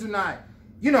looking men. These are not,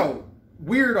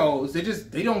 weirdos.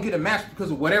 They don't get a match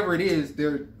because of whatever it is.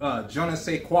 Their je ne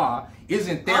sais quoi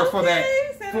isn't there for that.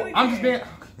 I'm just being.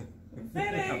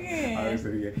 Say that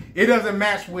again. It doesn't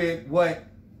match with what,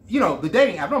 the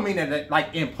dating app. I don't mean that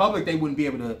like in public they wouldn't be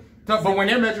able to. But when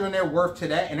they're measuring their worth to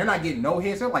that and they're not getting no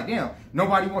hits, they're like, damn,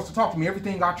 nobody wants to talk to me.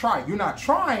 Everything I try. You're not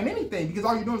trying anything because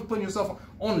all you're doing is putting yourself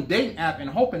on the dating app and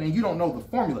hoping, and you don't know the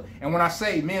formula. And when I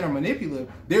say men are manipulative,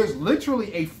 there's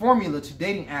literally a formula to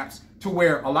dating apps to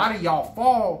where a lot of y'all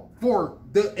fall for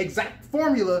the exact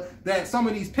formula that some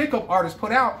of these pickup artists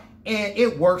put out, and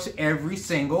it works every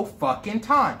single fucking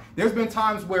time. There's been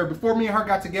times where before me and her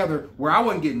got together where I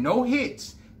wasn't getting no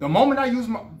hits. The moment I used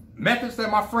my methods that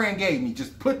my friend gave me,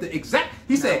 just put the exact,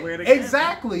 he said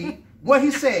exactly what he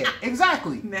said,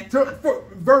 exactly,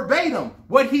 verbatim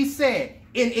what he said,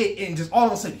 and just all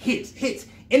of a sudden hits,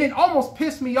 and it almost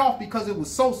pissed me off because it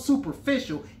was so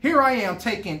superficial. Here I am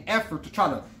taking effort to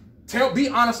try to be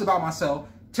honest about myself,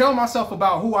 tell myself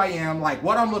about who I am, like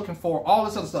what I'm looking for, all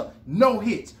this other stuff. No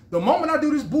hits. The moment I do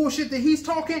this bullshit that he's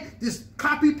talking, this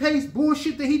copy paste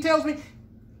bullshit that he tells me,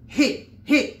 hit,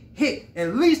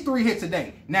 at least 3 hits a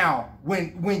day. Now,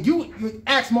 when you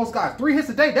ask most guys, 3 hits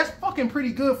a day, that's fucking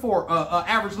pretty good for a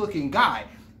average looking guy.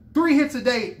 3 hits a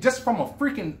day just from a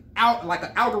freaking like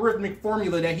an algorithmic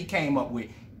formula that he came up with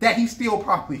that he still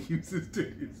probably uses to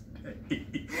this day.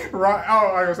 Right?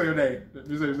 Oh, I don't say your name. Just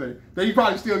say your name. That he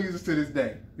probably still uses to this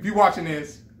day. If you're watching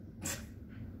this,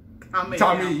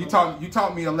 you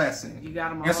taught me a lesson. You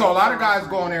got him. And so a lot of guys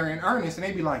go in there in earnest and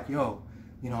they be like, yo,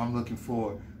 I'm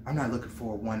not looking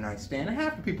for a one-night stand. And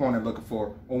half the people on there looking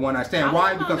for a one-night stand.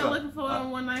 Why? Because they're looking for a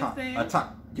one-night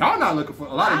stand. Y'all not looking for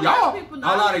a lot of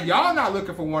y'all not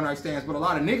looking for one-night stands, but a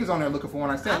lot of niggas on there looking for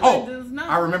one-night stands.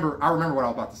 I remember what I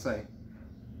was about to say.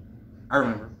 I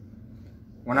remember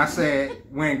when I said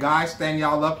when guys stand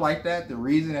y'all up like that, the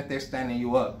reason that they're standing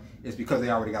you up is because they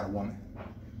already got a woman.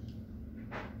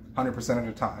 100% of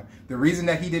the time. The reason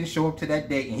that he didn't show up to that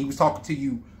date and he was talking to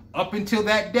you up until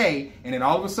that day, and then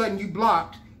all of a sudden you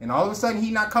blocked, and all of a sudden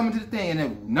he not coming to the thing, and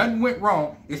then nothing went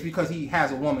wrong, it's because he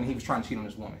has a woman, he was trying to cheat on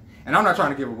his woman. And I'm not trying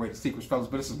to give away the secrets, fellas,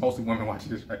 but this is mostly women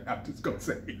watching this right now. I'm just going to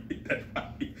say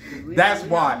that's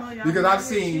why. Because I've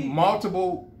seen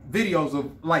multiple videos of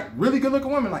like really good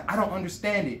looking women, like, I don't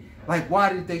understand it. Like,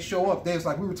 why did they show up? They was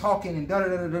like, we were talking and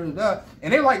da-da-da-da-da-da.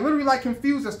 And they're like literally like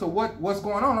confused as to what's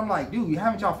going on. I'm like, dude,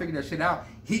 haven't y'all figured that shit out?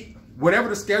 Whatever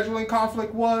the scheduling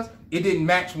conflict was, it didn't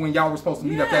match when y'all were supposed to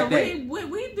meet up that day.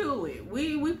 We do it.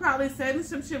 We probably setting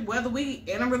some shit, whether we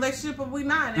in a relationship or we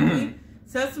not. And we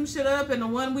set some shit up, and the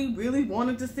one we really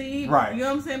wanted to see, right? You know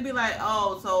what I'm saying? Be like,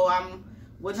 oh, so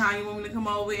what time you want me to come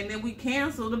over? And then we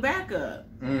cancel the backup.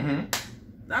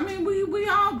 I mean, we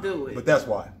all do it. But that's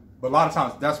why. But a lot of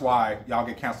times, that's why y'all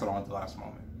get canceled on at the last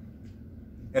moment.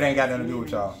 It ain't got nothing to do with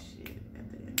y'all.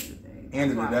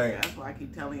 End of the day. That's why I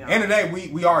keep telling y'all. End of the day,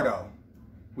 we are though.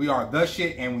 We are the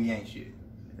shit and we ain't shit.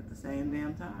 At the same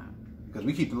damn time. Because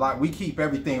we keep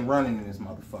everything running in this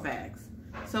motherfucker. Facts.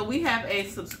 So we have a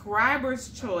subscriber's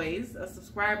choice, a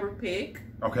subscriber pick.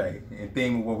 Okay, and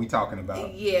theme of what we talking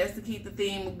about. Yes, to keep the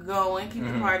theme going, keep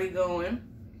the party going.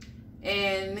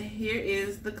 And here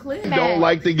is the clip. Don't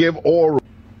like to give oral.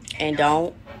 And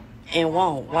don't and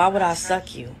won't. Why would I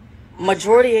suck you?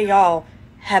 Majority of y'all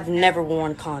have never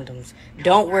worn condoms.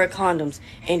 Don't wear condoms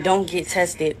and don't get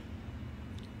tested.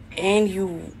 And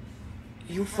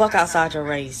you fuck outside your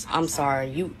race. I'm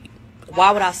sorry.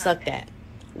 Why would I suck that?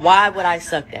 Why would I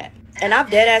suck that? And I've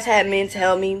dead ass had men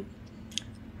tell me,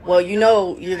 well, you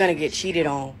know you're gonna get cheated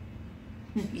on.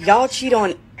 Y'all cheat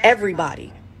on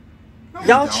everybody.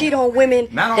 Y'all cheat on women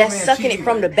that's sucking it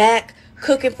from the back,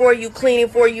 cooking for you, cleaning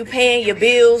for you, paying your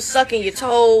bills, sucking your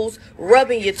toes,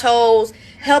 rubbing your toes,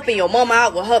 helping your mama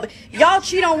out with her. Y'all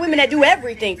cheat on women that do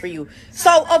everything for you.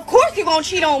 So, of course you're gonna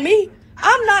cheat on me.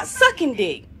 I'm not sucking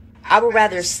dick. I would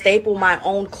rather staple my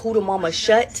own cooter mama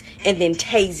shut and then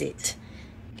tase it.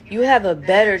 You have a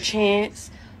better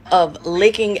chance of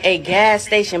licking a gas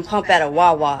station pump at a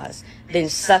Wawa's than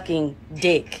sucking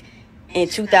dick in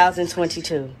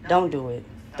 2022. Don't do it.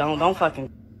 Don't fucking.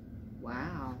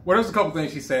 Wow. Well, there's a couple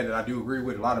things she said that I do agree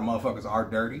with. A lot of motherfuckers are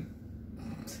dirty.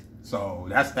 So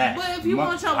that's that. But if you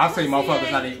want your I'll say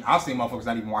motherfuckers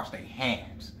not even wash their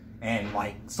hands and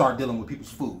like start dealing with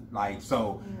people's food. Like,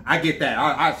 so I get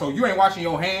that. So you ain't washing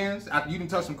your hands after you done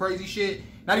touch some crazy shit.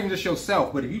 Not even just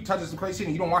yourself, but if you touch some crazy shit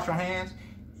and you don't wash your hands,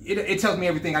 it tells me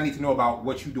everything I need to know about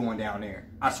what you doing down there.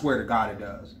 I swear to God it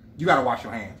does. You gotta wash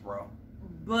your hands, bro.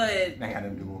 But that ain't got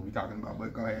nothing to do with what we talking about,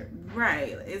 but go ahead.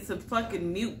 Right. It's a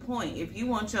fucking mute point. If you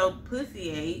want your pussy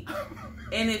ate,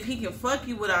 and if he can fuck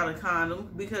you without a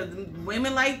condom, because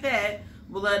women like that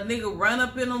will let a nigga run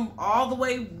up in them all the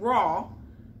way raw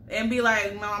and be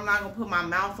like, no, I'm not gonna put my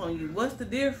mouth on you. What's the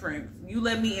difference? You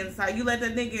let me inside. You let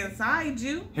that nigga inside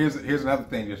you. Here's another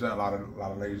thing. There's a lot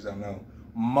of ladies don't know.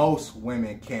 Most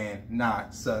women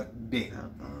cannot suck dick.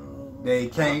 They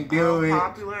can't do it.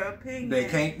 Unpopular opinion. They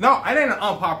can't. No, it ain't an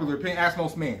unpopular opinion. Ask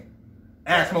most men.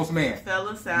 Ask most men.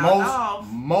 Fellas sound off.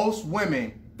 Most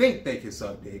women think they can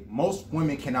suck dick. Most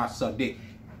women cannot suck dick.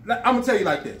 I'm gonna tell you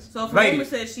like this. So if a woman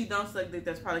says she don't suck dick,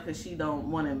 that's probably because she don't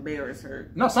want to embarrass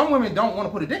her. No, some women don't want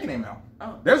to put a dick in their mouth.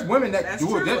 Oh. There's women that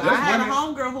do it. I had a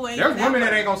homegirl who ain't. There's women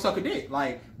that ain't gonna suck a dick.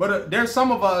 Like, but there's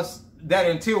some of us that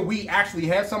until we actually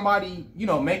had somebody, you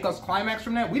know, make us climax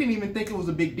from that, we didn't even think it was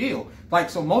a big deal. Like,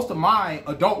 so most of my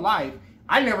adult life,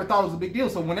 I never thought it was a big deal.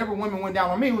 So whenever women went down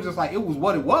on me, it was just like, it was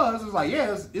what it was. It was like,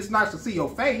 yeah, it's nice to see your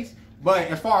face. But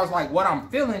as far as like what I'm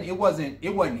feeling, it wasn't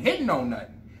hitting on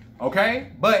nothing.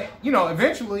 Okay? But, you know,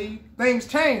 eventually things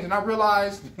changed and I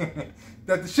realized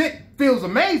that the shit feels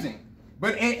amazing.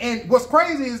 But, and what's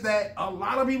crazy is that a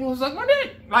lot of people suck my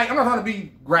dick. Like, I'm not trying to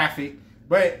be graphic,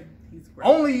 but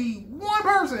only one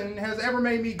person has ever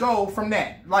made me go from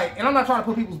that. Like, and I'm not trying to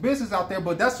put people's business out there,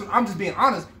 but I'm just being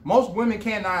honest. Most women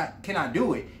cannot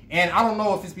do it. And I don't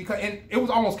know if it's because, and it was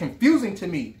almost confusing to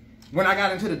me when I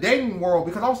got into the dating world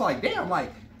because I was like, damn,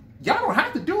 like, y'all don't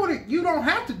have to do it. You don't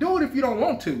have to do it if you don't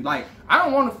want to. Like, I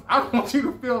don't want you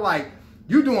to feel like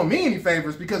you're doing me any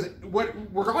favors because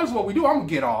regardless of what we do, I'm gonna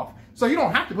get off. So you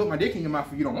don't have to put my dick in your mouth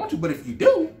if you don't want to. But if you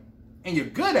do, and you're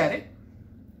good at it,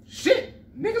 shit,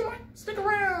 niggas might stick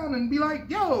around and be like,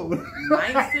 yo.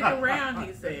 Might stick around,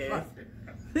 he says.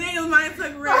 Niggas might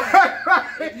stick around.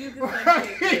 If you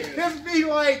can just be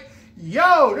like,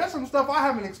 yo, that's some stuff I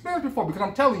haven't experienced before. Because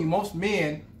I'm telling you, most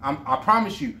men, I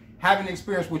promise you, haven't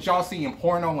experienced what y'all see in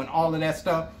porno and all of that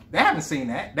stuff. They haven't seen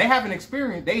that. They haven't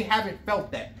experienced, they haven't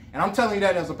felt that. And I'm telling you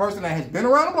that as a person that has been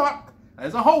around the block,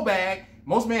 as a whole bag,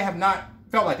 most men have not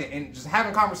felt like that. And just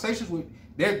having conversations with,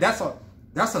 that's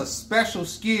a special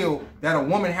skill that a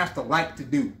woman has to like to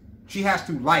do. She has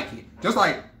to like it. Just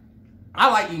like,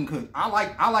 I like eating cookies. I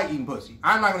like eating pussy.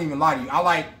 I'm not gonna even lie to you. I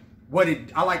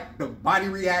like the body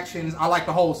reactions. I like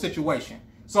the whole situation.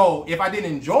 So if I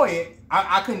didn't enjoy it,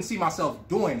 I couldn't see myself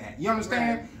doing that. You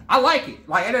understand? Right. I like it.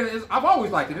 Like I've always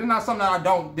liked it. It's not something that I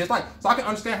don't dislike. So I can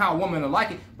understand how a woman will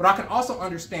like it, but I can also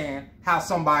understand how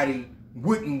somebody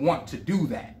wouldn't want to do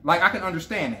that. Like I can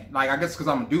understand that. Like I guess because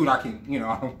I'm a dude, I can, you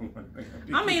know.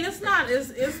 I mean, it's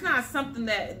not something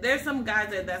that there's some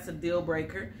guys that's a deal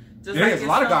breaker. Just yeah, like there's a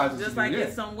lot of guys. Just like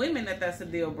it's some women that's a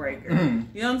deal breaker.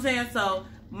 Mm-hmm. You know what I'm saying? So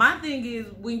my thing is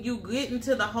when you get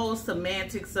into the whole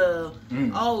semantics of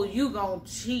oh, you gonna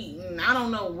cheat and I don't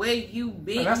know where you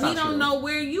been. He don't know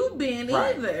where you been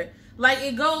either. Like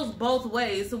it goes both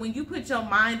ways. So when you put your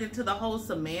mind into the whole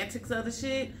semantics of the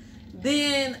shit,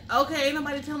 then okay, ain't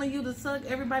nobody telling you to suck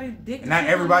everybody's dick. Not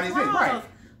everybody's dick, right?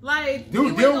 Like, Dude, you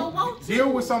ain't gonna want to.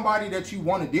 deal with somebody that you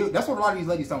want to deal. That's what a lot of these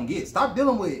ladies don't get. Stop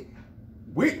dealing with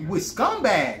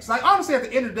scumbags. Like, honestly, at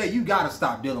the end of the day, you gotta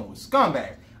stop dealing with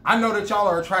scumbags. I know that y'all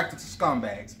are attracted to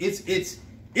scumbags.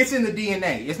 It's in the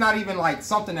DNA. It's not even like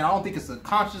something that I don't think it's a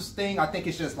conscious thing. I think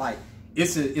it's just like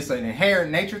it's an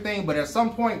inherent nature thing. But at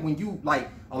some point, when you like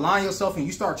align yourself and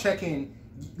you start checking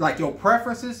like your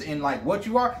preferences and like what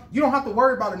you are, you don't have to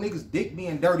worry about a nigga's dick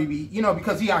being dirty,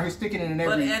 because he out here sticking it in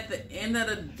every. But at the end of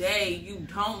the day, you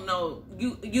don't know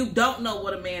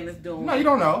what a man is doing. No, you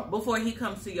don't know before he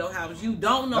comes to your house. You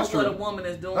don't know That's what true. a woman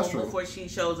is doing That's true. before she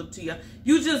shows up to you.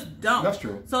 You just don't. That's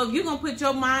true. So if you're gonna put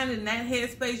your mind in that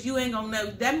headspace, you ain't gonna know.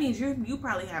 That means you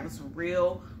probably having some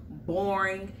real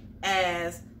boring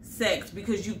ass sex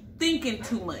because you thinking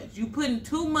too much. You putting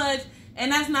too much. And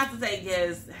that's not to say,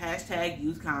 yes, hashtag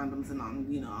use condoms and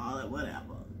all that,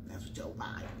 whatever. That's what your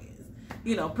vibe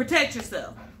is. Protect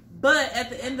yourself. But at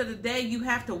the end of the day, you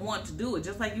have to want to do it.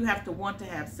 Just like you have to want to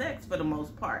have sex for the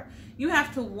most part. You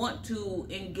have to want to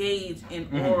engage in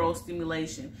oral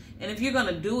stimulation. And if you're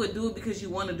going to do it because you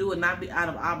want to do it, not be out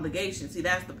of obligation. See,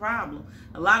 that's the problem.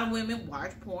 A lot of women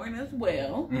watch porn as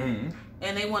well.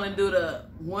 And they want to do the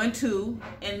 1-2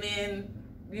 and then...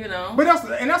 But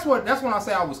that's when I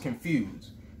say I was confused.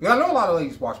 Because I know a lot of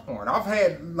ladies watch porn. I've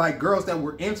had like girls that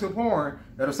were into porn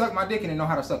that'll suck my dick and they know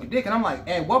how to suck a dick. And I'm like,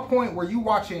 at what point were you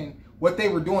watching what they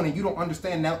were doing and you don't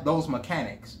understand those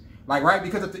mechanics? Like, right?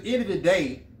 Because at the end of the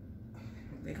day,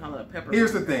 they call it a pepper.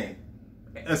 Here's the thing.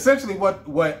 Essentially, what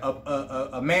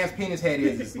a man's penis head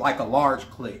is like a large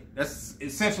clit. That's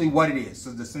essentially what it is.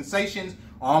 So the sensations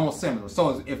are almost similar.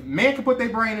 So if men can put their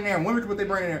brain in there and women can put their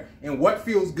brain in there, and what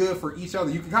feels good for each other,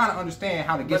 you can kind of understand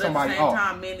how to get somebody off. But at the same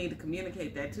time, men need to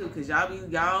communicate that too, because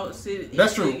y'all sit.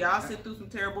 That's true. Y'all sit through some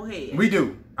terrible heads. We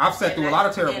do. I've sat through a lot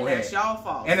of terrible heads. That's y'all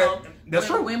fault. And that's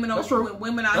true. When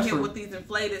women out here with these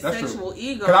inflated sexual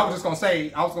egos. Because I was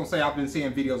gonna say I've been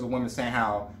seeing videos of women saying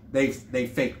how they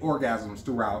fake orgasms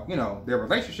throughout their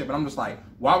relationship, and I'm just like,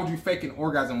 why would you fake an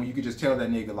orgasm when you could just tell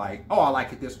that nigga like, oh, I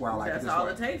like it this way, I like it this way. That's all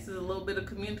it takes is a little bit of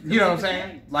communication. You know what I'm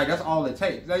saying? Like, that's all it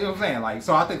takes. You know what I'm saying? Like,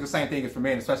 so I think the same thing is for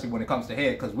men, especially when it comes to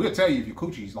head, because we'll tell you if your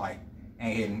coochie's like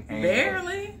ain't hitting.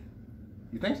 Barely.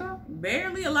 You think so?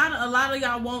 Barely. A lot of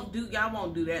y'all won't do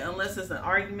that unless it's an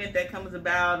argument that comes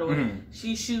about, or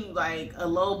she shoot like a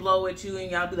low blow at you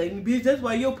and y'all be like, bitch, that's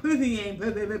why your pussy ain't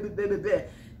blah, blah, blah, blah, blah, blah.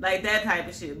 Like that type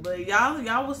of shit. But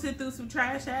y'all will sit through some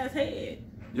trash ass head.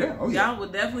 Yeah. Oh yeah. Y'all will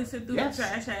definitely sit through some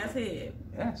trash ass head.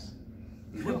 Yes.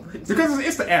 Because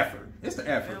it's the effort. It's the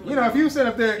effort. If you sit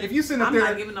up there,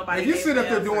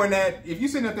 doing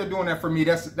that for me,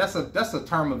 that's a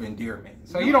term of endearment.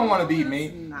 So you don't want to be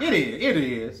me. It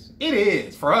is.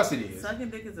 For us, it is.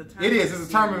 Sucking dick is a term. It is. It's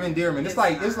a term of endearment. It's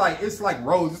like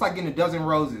rose. It's like getting a dozen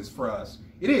roses for us.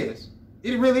 It is.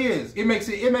 It really is. It makes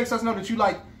us know that you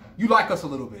like us a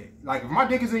little bit. Like if my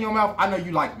dick is in your mouth, I know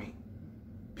you like me.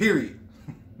 Period.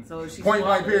 So if she point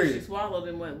blank period. She swallowed,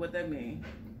 then what that mean?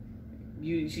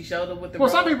 She showed up with the. Well,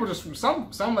 some people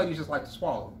some ladies just like to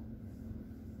swallow.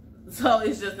 So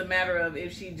it's just a matter of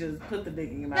if she just put the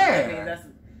dick in your mouth. Yeah. I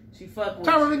mean, she fuck with.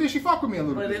 Tell her, did she fuck with me a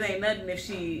little bit? But it ain't nothing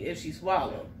if she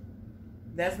swallowed.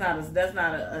 That's not an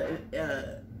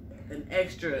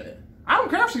extra. I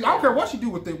don't care what you do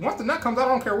with it. Once the nut comes out, I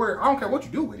don't care what you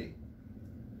do with it.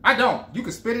 I don't. You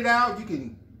can spit it out. You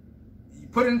can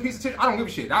put it in a piece of tissue. I don't give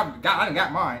a shit. I didn't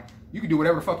got mine. You can do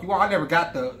whatever the fuck you want. I never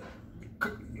got the.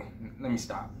 Let me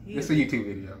stop. This is a YouTube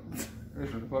video. This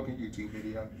is a fucking YouTube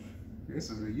video.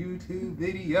 This is a YouTube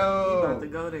video. You about to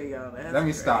go there, y'all. That's Let me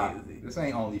crazy. Stop. This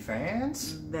ain't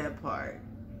OnlyFans. That part.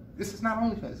 This is not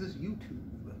OnlyFans. This is YouTube.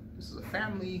 This is a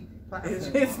family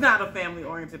platform. It's not a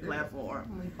family-oriented platform.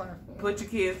 Family platform. Put your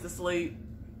kids to sleep.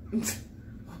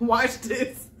 Watch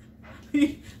this.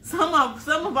 Some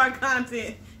of our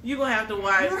content you're gonna have to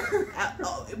watch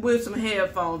with some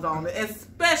headphones on,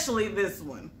 especially this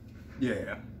one.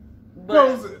 Yeah.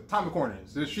 But Tommy Corner.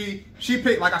 So she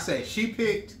picked, like I said, she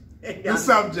picked the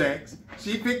subjects.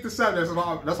 She picked the subjects.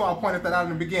 That's why I pointed that out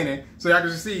in the beginning, so y'all can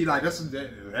just see like this is.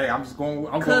 Hey, I'm going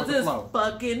with the flow. Because it's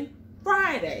fucking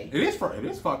Friday. It is Friday.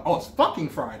 It's fucking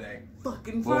Friday.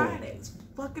 Fucking Friday. It's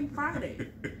fucking Friday.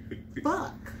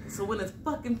 Fuck. So when it's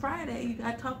fucking Friday, you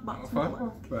gotta talk about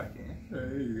some fucking.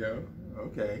 There you go.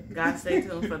 Okay. Gotta stay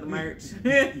tuned for the merch.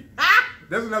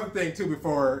 There's another thing too.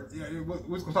 Before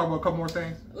we're gonna talk about a couple more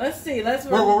things. Let's see.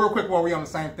 Real quick while we on the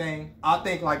same thing. I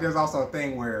think like there's also a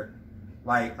thing where,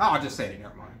 like, I'll just say it.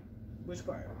 Never mind. Which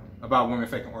part? About women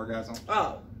faking orgasm.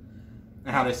 Oh.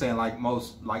 And how they're saying like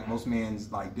most men's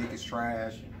like dick is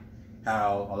trash. And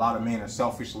how a lot of men are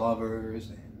selfish lovers.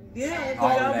 And yeah,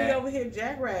 because y'all be over here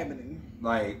jackrabbiting.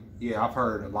 Like, yeah, I've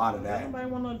heard a lot of that. Nobody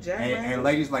want no jack and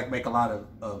ladies like make a lot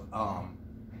of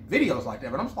videos like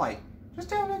that, but I'm just like, just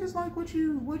tell niggas like what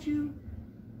you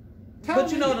tell.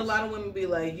 But you know what, a lot of women be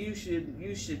like, you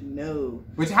should know.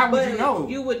 Which how would you know?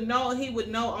 You would know. He would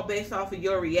know based off of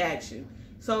your reaction.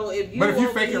 So if you, but if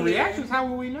you faking reactions, how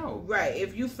will we know? Right.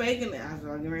 If you faking, that's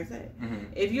what I'm going to say. Mm-hmm.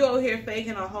 If you over here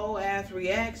faking a whole ass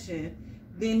reaction,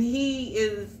 then he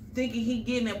is thinking he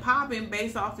getting it popping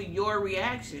based off of your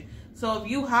reaction. So if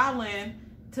you hollering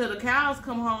till the cows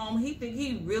come home, he think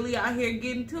he really out here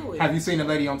getting to it. Have you seen a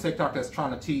lady on TikTok that's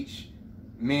trying to teach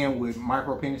men with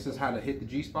micro penises how to hit the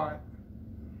G spot?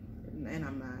 And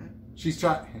I'm not. She's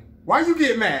trying. Why you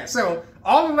get mad? So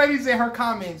all the ladies in her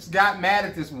comments got mad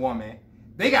at this woman.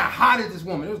 They got hot at this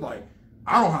woman. It was like,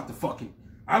 I don't want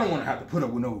to have to put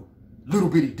up with no little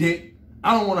bitty dick.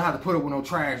 I don't want to have to put up with no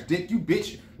trash dick. You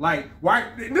bitch. Like,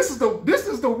 why? This is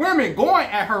the women going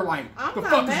at her like, the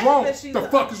fuck is wrong? The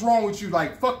fuck is wrong with you?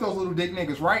 Like, fuck those little dick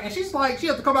niggas, right? And she's like, she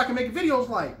has to come back and make videos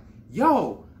like,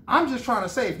 yo, I'm just trying to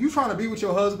say, if you trying to be with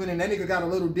your husband and that nigga got a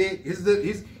little dick,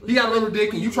 he got a little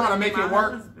dick and you trying to make it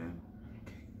work.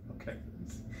 Okay,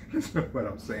 that's not what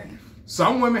I'm saying.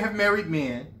 Some women have married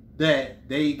men that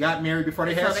they got married before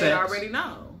they had sex. So they already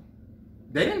know.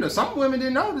 They didn't know. Some women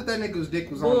didn't know that nigga's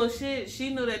dick was on. Bullshit.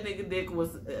 She knew that nigga dick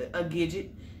was a gidget.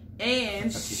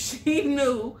 And she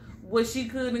knew what she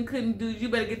could and couldn't do. You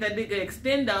better get that nigga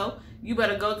extendo. You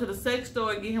better go to the sex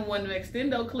store and get him one of the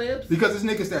extendo clips. Because it's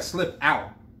niggas that slip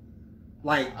out.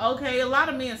 Like, okay, a lot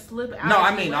of men slip out. No,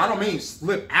 I mean, I don't mean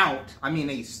slip out. I mean,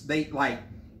 they like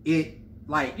it.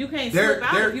 Like, you can't slip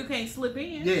out, you can't slip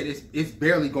in. Yeah, it's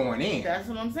barely going in. That's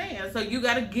what I'm saying. So you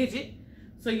got a gidget.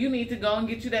 So you need to go and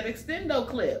get you that extendo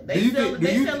clip. They sell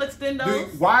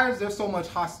extendos. Why is there so much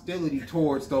hostility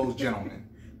towards those gentlemen?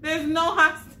 There's no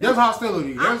hostility. There's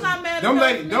hostility. I'm not mad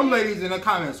at them ladies in the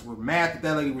comments were mad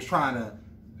that lady was trying to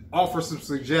offer some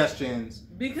suggestions.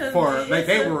 Because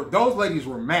those ladies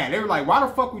were mad. They were like, why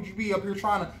the fuck would you be up here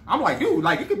trying to? I'm like, dude,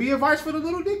 like, it could be advice for the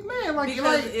little dick man. Like,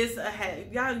 because it's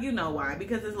y'all, you know why?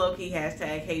 Because it's low key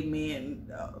hashtag hate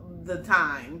men the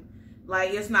time.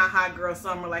 Like, it's not hot girl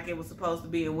summer like it was supposed to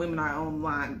be, and women are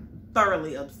online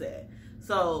thoroughly upset.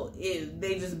 So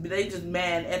they just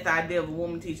mad at the idea of a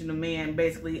woman teaching a man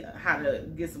basically how to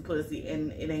get some pussy,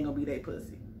 and it ain't gonna be their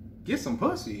pussy. Get some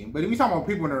pussy, but if we talking about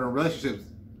people that are in relationships.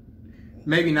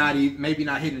 Maybe not hitting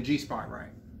the G spot right.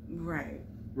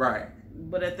 Right.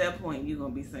 But at that point, you're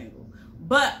gonna be single.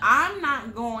 But I'm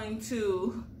not going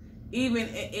to even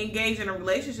engage in a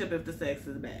relationship if the sex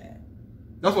is bad.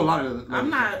 That's what a lot of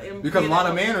I'm not because a lot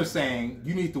of men are saying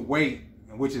you need to wait,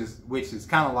 which is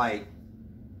kind of like,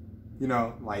 you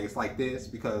know, like it's like this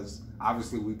because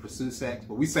obviously we pursue sex,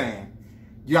 but we saying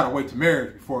you gotta wait to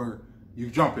marriage before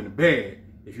you jump into bed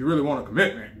if you really want a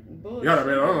commitment. Bullshit. You gotta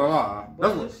be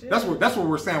that's what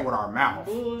we're saying with our mouth.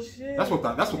 Bullshit. That's what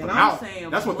the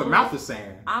mouth is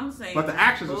saying. I'm saying, but the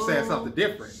actions are saying something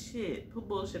different. Shit, put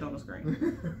bullshit on the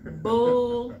screen.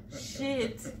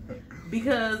 Bullshit.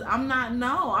 Because I'm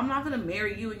not gonna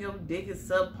marry you and your dick is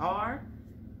subpar.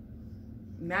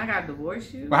 Now I gotta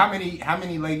divorce you. But how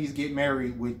many ladies get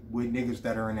married with niggas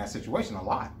that are in that situation? A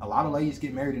lot of ladies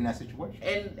get married in that situation.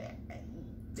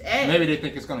 And maybe they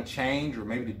think it's gonna change, or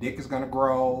maybe the dick is gonna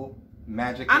grow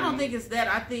magically. I don't think it's that.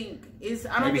 I think it's.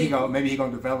 Maybe he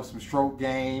gonna develop some stroke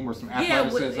game or some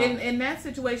athleticism. Yeah, in that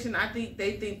situation, I think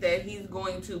they think that he's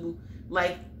going to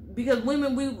like because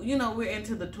women we're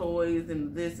into the toys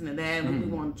and this and that, and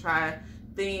we want to try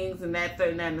things and that, third,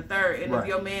 and that, and the third. And if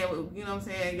your man, you know what I'm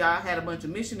saying, y'all had a bunch of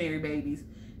missionary babies,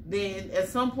 then at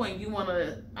some point you want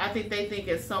to. I think they think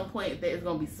at some point that it's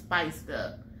gonna be spiced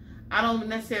up. I don't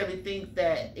necessarily think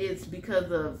that it's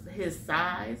because of his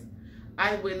size.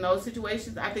 In those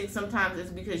situations, I think sometimes it's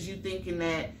because you thinking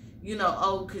that,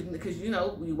 because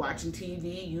we watching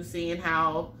TV, you seeing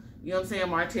how, you know what I'm saying,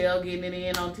 Martell getting it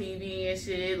in on TV and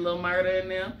shit, Lil Murda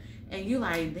and them, and you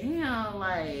like, damn,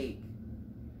 like,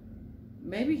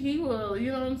 maybe he will,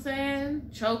 you know what I'm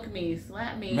saying, choke me,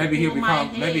 slap me, maybe he'll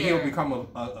become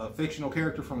a fictional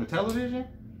character from the television.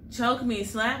 Choke me,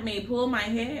 slap me, pull my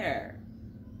hair.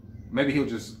 Maybe he'll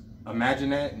just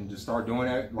imagine that and just start doing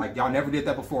that. Like, y'all never did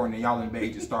that before, and then y'all in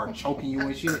bed just start choking you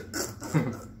and shit.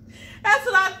 That's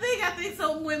what I think. I think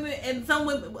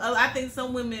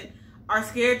some women are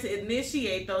scared to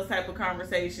initiate those type of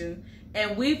conversations.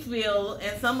 And we feel,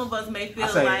 and some of us may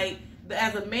feel like,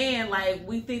 as a man, like,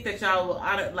 we think that y'all will,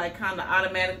 like, kind of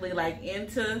automatically, like,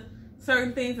 into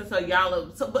certain things. And so y'all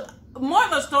but more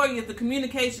of the story is the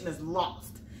communication is lost.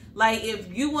 Like,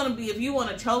 if you want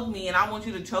to choke me and I want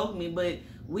you to choke me, but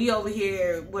we over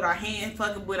here with our hands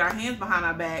behind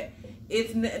our back,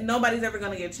 nobody's ever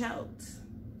gonna get choked.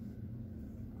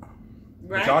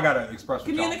 Right? But y'all gotta express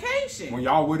communication. When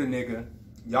y'all with a nigga,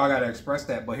 y'all gotta express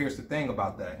that. But here's the thing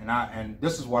about that, and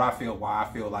this is what I feel. Why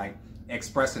I feel like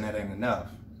expressing that ain't enough.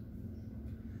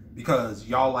 Because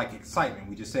y'all like excitement.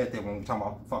 We just said that when we talking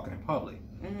about fucking in public.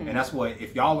 Mm-hmm. And that's what,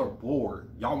 if y'all are bored,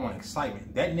 y'all want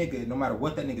excitement. That nigga, no matter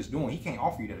what that nigga's doing, he can't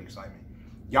offer you that excitement.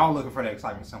 Y'all looking for that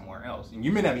excitement somewhere else. And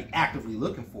you may not be actively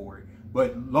looking for it,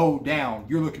 but low down,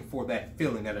 you're looking for that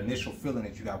feeling, that initial feeling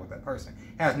that you got with that person.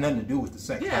 It has nothing to do with the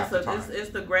sex. Yeah, so it's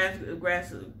the grass.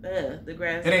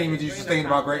 It ain't even just thinking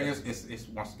about greatness. It's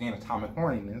once again atomic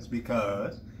horniness,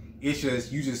 because it's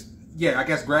just, yeah, I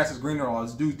guess grass is greener, or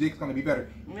this dude's dick's gonna be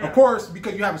better. Yeah. Of course,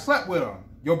 because you haven't slept with him.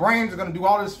 Your brains are gonna do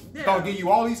all this, gonna give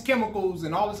you all these chemicals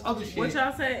and all this other shit. What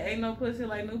y'all say? Ain't no pussy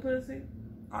like new pussy?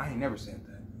 I ain't never said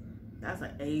that. That's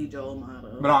an age-old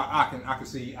motto. But I can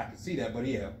see that. But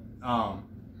yeah,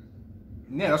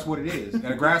 that's what it is. And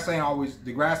the grass ain't always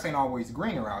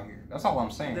greener out here. That's all I'm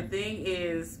saying. The thing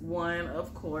is, one,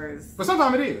 of course. But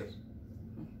sometimes it is.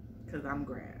 Because I'm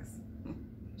grass.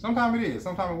 Sometimes it is.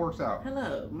 Sometimes it works out.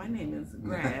 Hello, my name is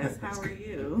Grass. How are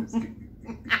you?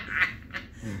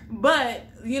 But,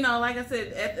 like I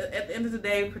said, at the end of the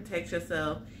day, protect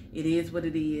yourself. It is what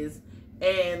it is.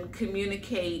 And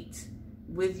communicate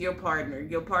with your partner.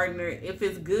 Your partner, if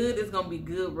it's good, it's going to be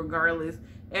good regardless.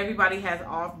 Everybody has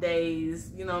off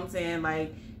days, you know what I'm saying?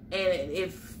 Like, and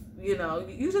if, you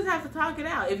just have to talk it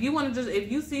out. If you want to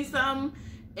if you see something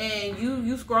and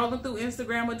you scrolling through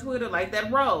Instagram or Twitter, like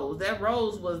that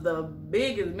rose was the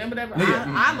biggest. Remember that? Yeah.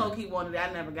 I low-key wanted it.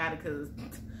 I never got it because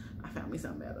I found me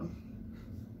something better.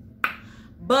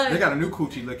 But they got a new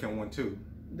coochie looking one too.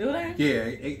 Do they? Yeah,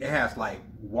 it has like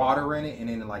water in it, and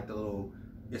then like the little,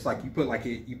 it's like you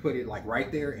put it like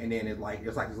right there, and then it's like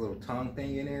this little tongue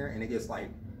thing in there, and it gets like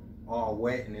all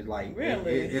wet, and it's like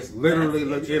really, it literally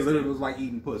looks like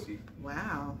eating pussy.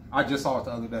 Wow! I just saw it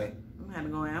the other day. I'm gonna have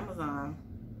to go on Amazon.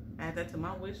 Add that to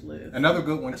my wish list. Another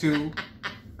good one too,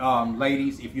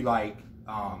 ladies. If you like,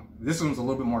 this one's a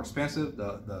little bit more expensive.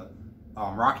 The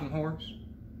rocking horse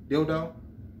dildo.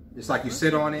 It's like you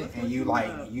sit on it and you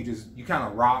kind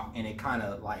of rock, and it kind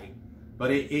of like, but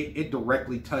it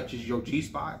directly touches your G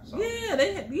spot. So. Yeah,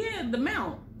 the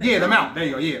mount. The mount. There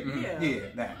you go. Yeah, yeah,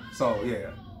 that. So yeah.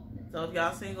 So if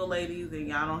y'all single ladies and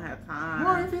y'all don't have time,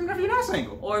 or if you're not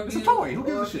single, or if it's a toy. Who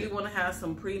gives a shit? If you want to have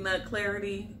some pre-nut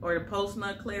clarity or the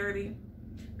post-nut clarity,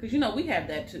 because we have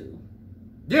that too.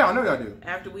 Yeah, I know y'all do.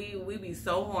 After we be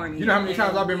so horny. You know how many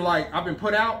times I've been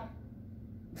put out?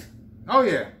 Oh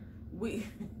yeah.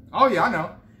 Oh yeah, I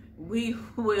know. We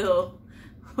will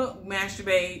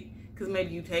masturbate because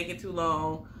maybe you take it too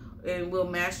long, and we'll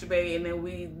masturbate, and then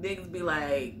niggas be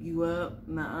like, "You up?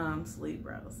 Nah, I'm asleep,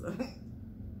 bro." So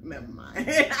never mind.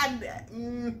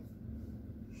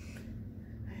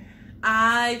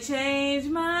 I changed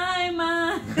my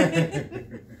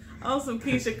mind. On some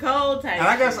Keisha Cole type. And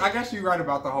I guess you're right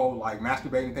about the whole like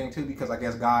masturbating thing too, because I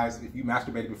guess guys, if you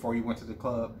masturbated before you went to the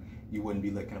club, you wouldn't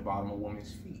be licking the bottom of a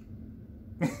woman's feet.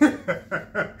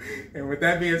 And with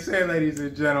that being said, ladies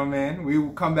and gentlemen, we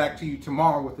will come back to you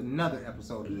tomorrow with another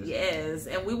episode of this. Yes,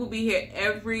 and we will be here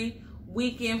every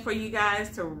weekend for you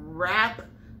guys to wrap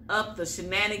up the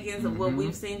shenanigans of what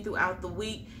we've seen throughout the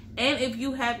week. And if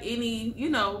you have any,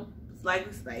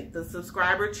 like the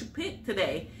subscriber pick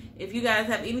today, if you guys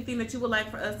have anything that you would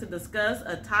like for us to discuss,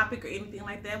 a topic or anything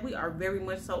like that, we are very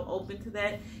much so open to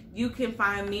that. You can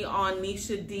find me on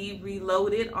Nisha D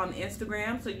Reloaded on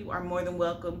Instagram, so you are more than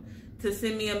welcome to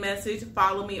send me a message,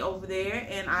 follow me over there,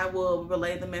 and I will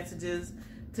relay the messages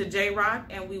to J-Rock,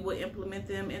 and we will implement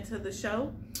them into the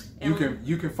show. And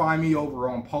you can find me over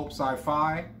on Pulp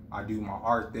Sci-Fi. I do my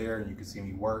art there, and you can see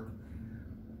me work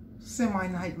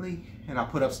semi-nightly, and I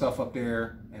put up stuff up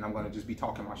there, and I'm going to just be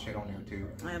talking my shit on there too.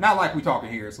 Not like we talking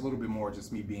here. It's a little bit more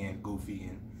just me being goofy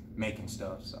and making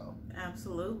stuff. So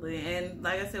absolutely. And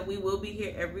like I said, we will be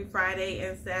here every Friday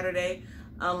and Saturday,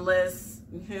 unless,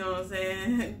 you know what I'm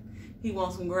saying, he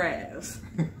wants some grass.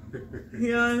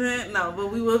 You know what I'm saying? No,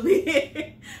 but we will be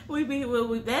here. We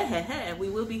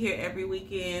will be here every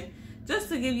weekend, just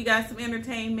to give you guys some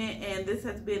entertainment, and this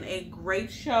has been a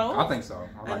great show. I think so.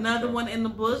 Another one in the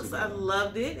books. I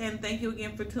loved it, and thank you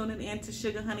again for tuning in to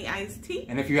Sugar Honey Iced Tea.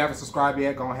 And if you haven't subscribed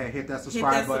yet, go ahead, hit that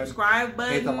subscribe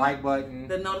button. Hit the like button.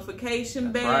 The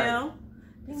notification bell.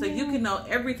 Right. So you can know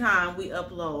every time we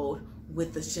upload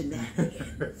with the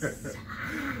shenanigans.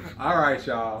 All right,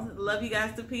 y'all. Love you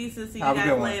guys to pieces. See you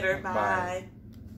guys later. Bye.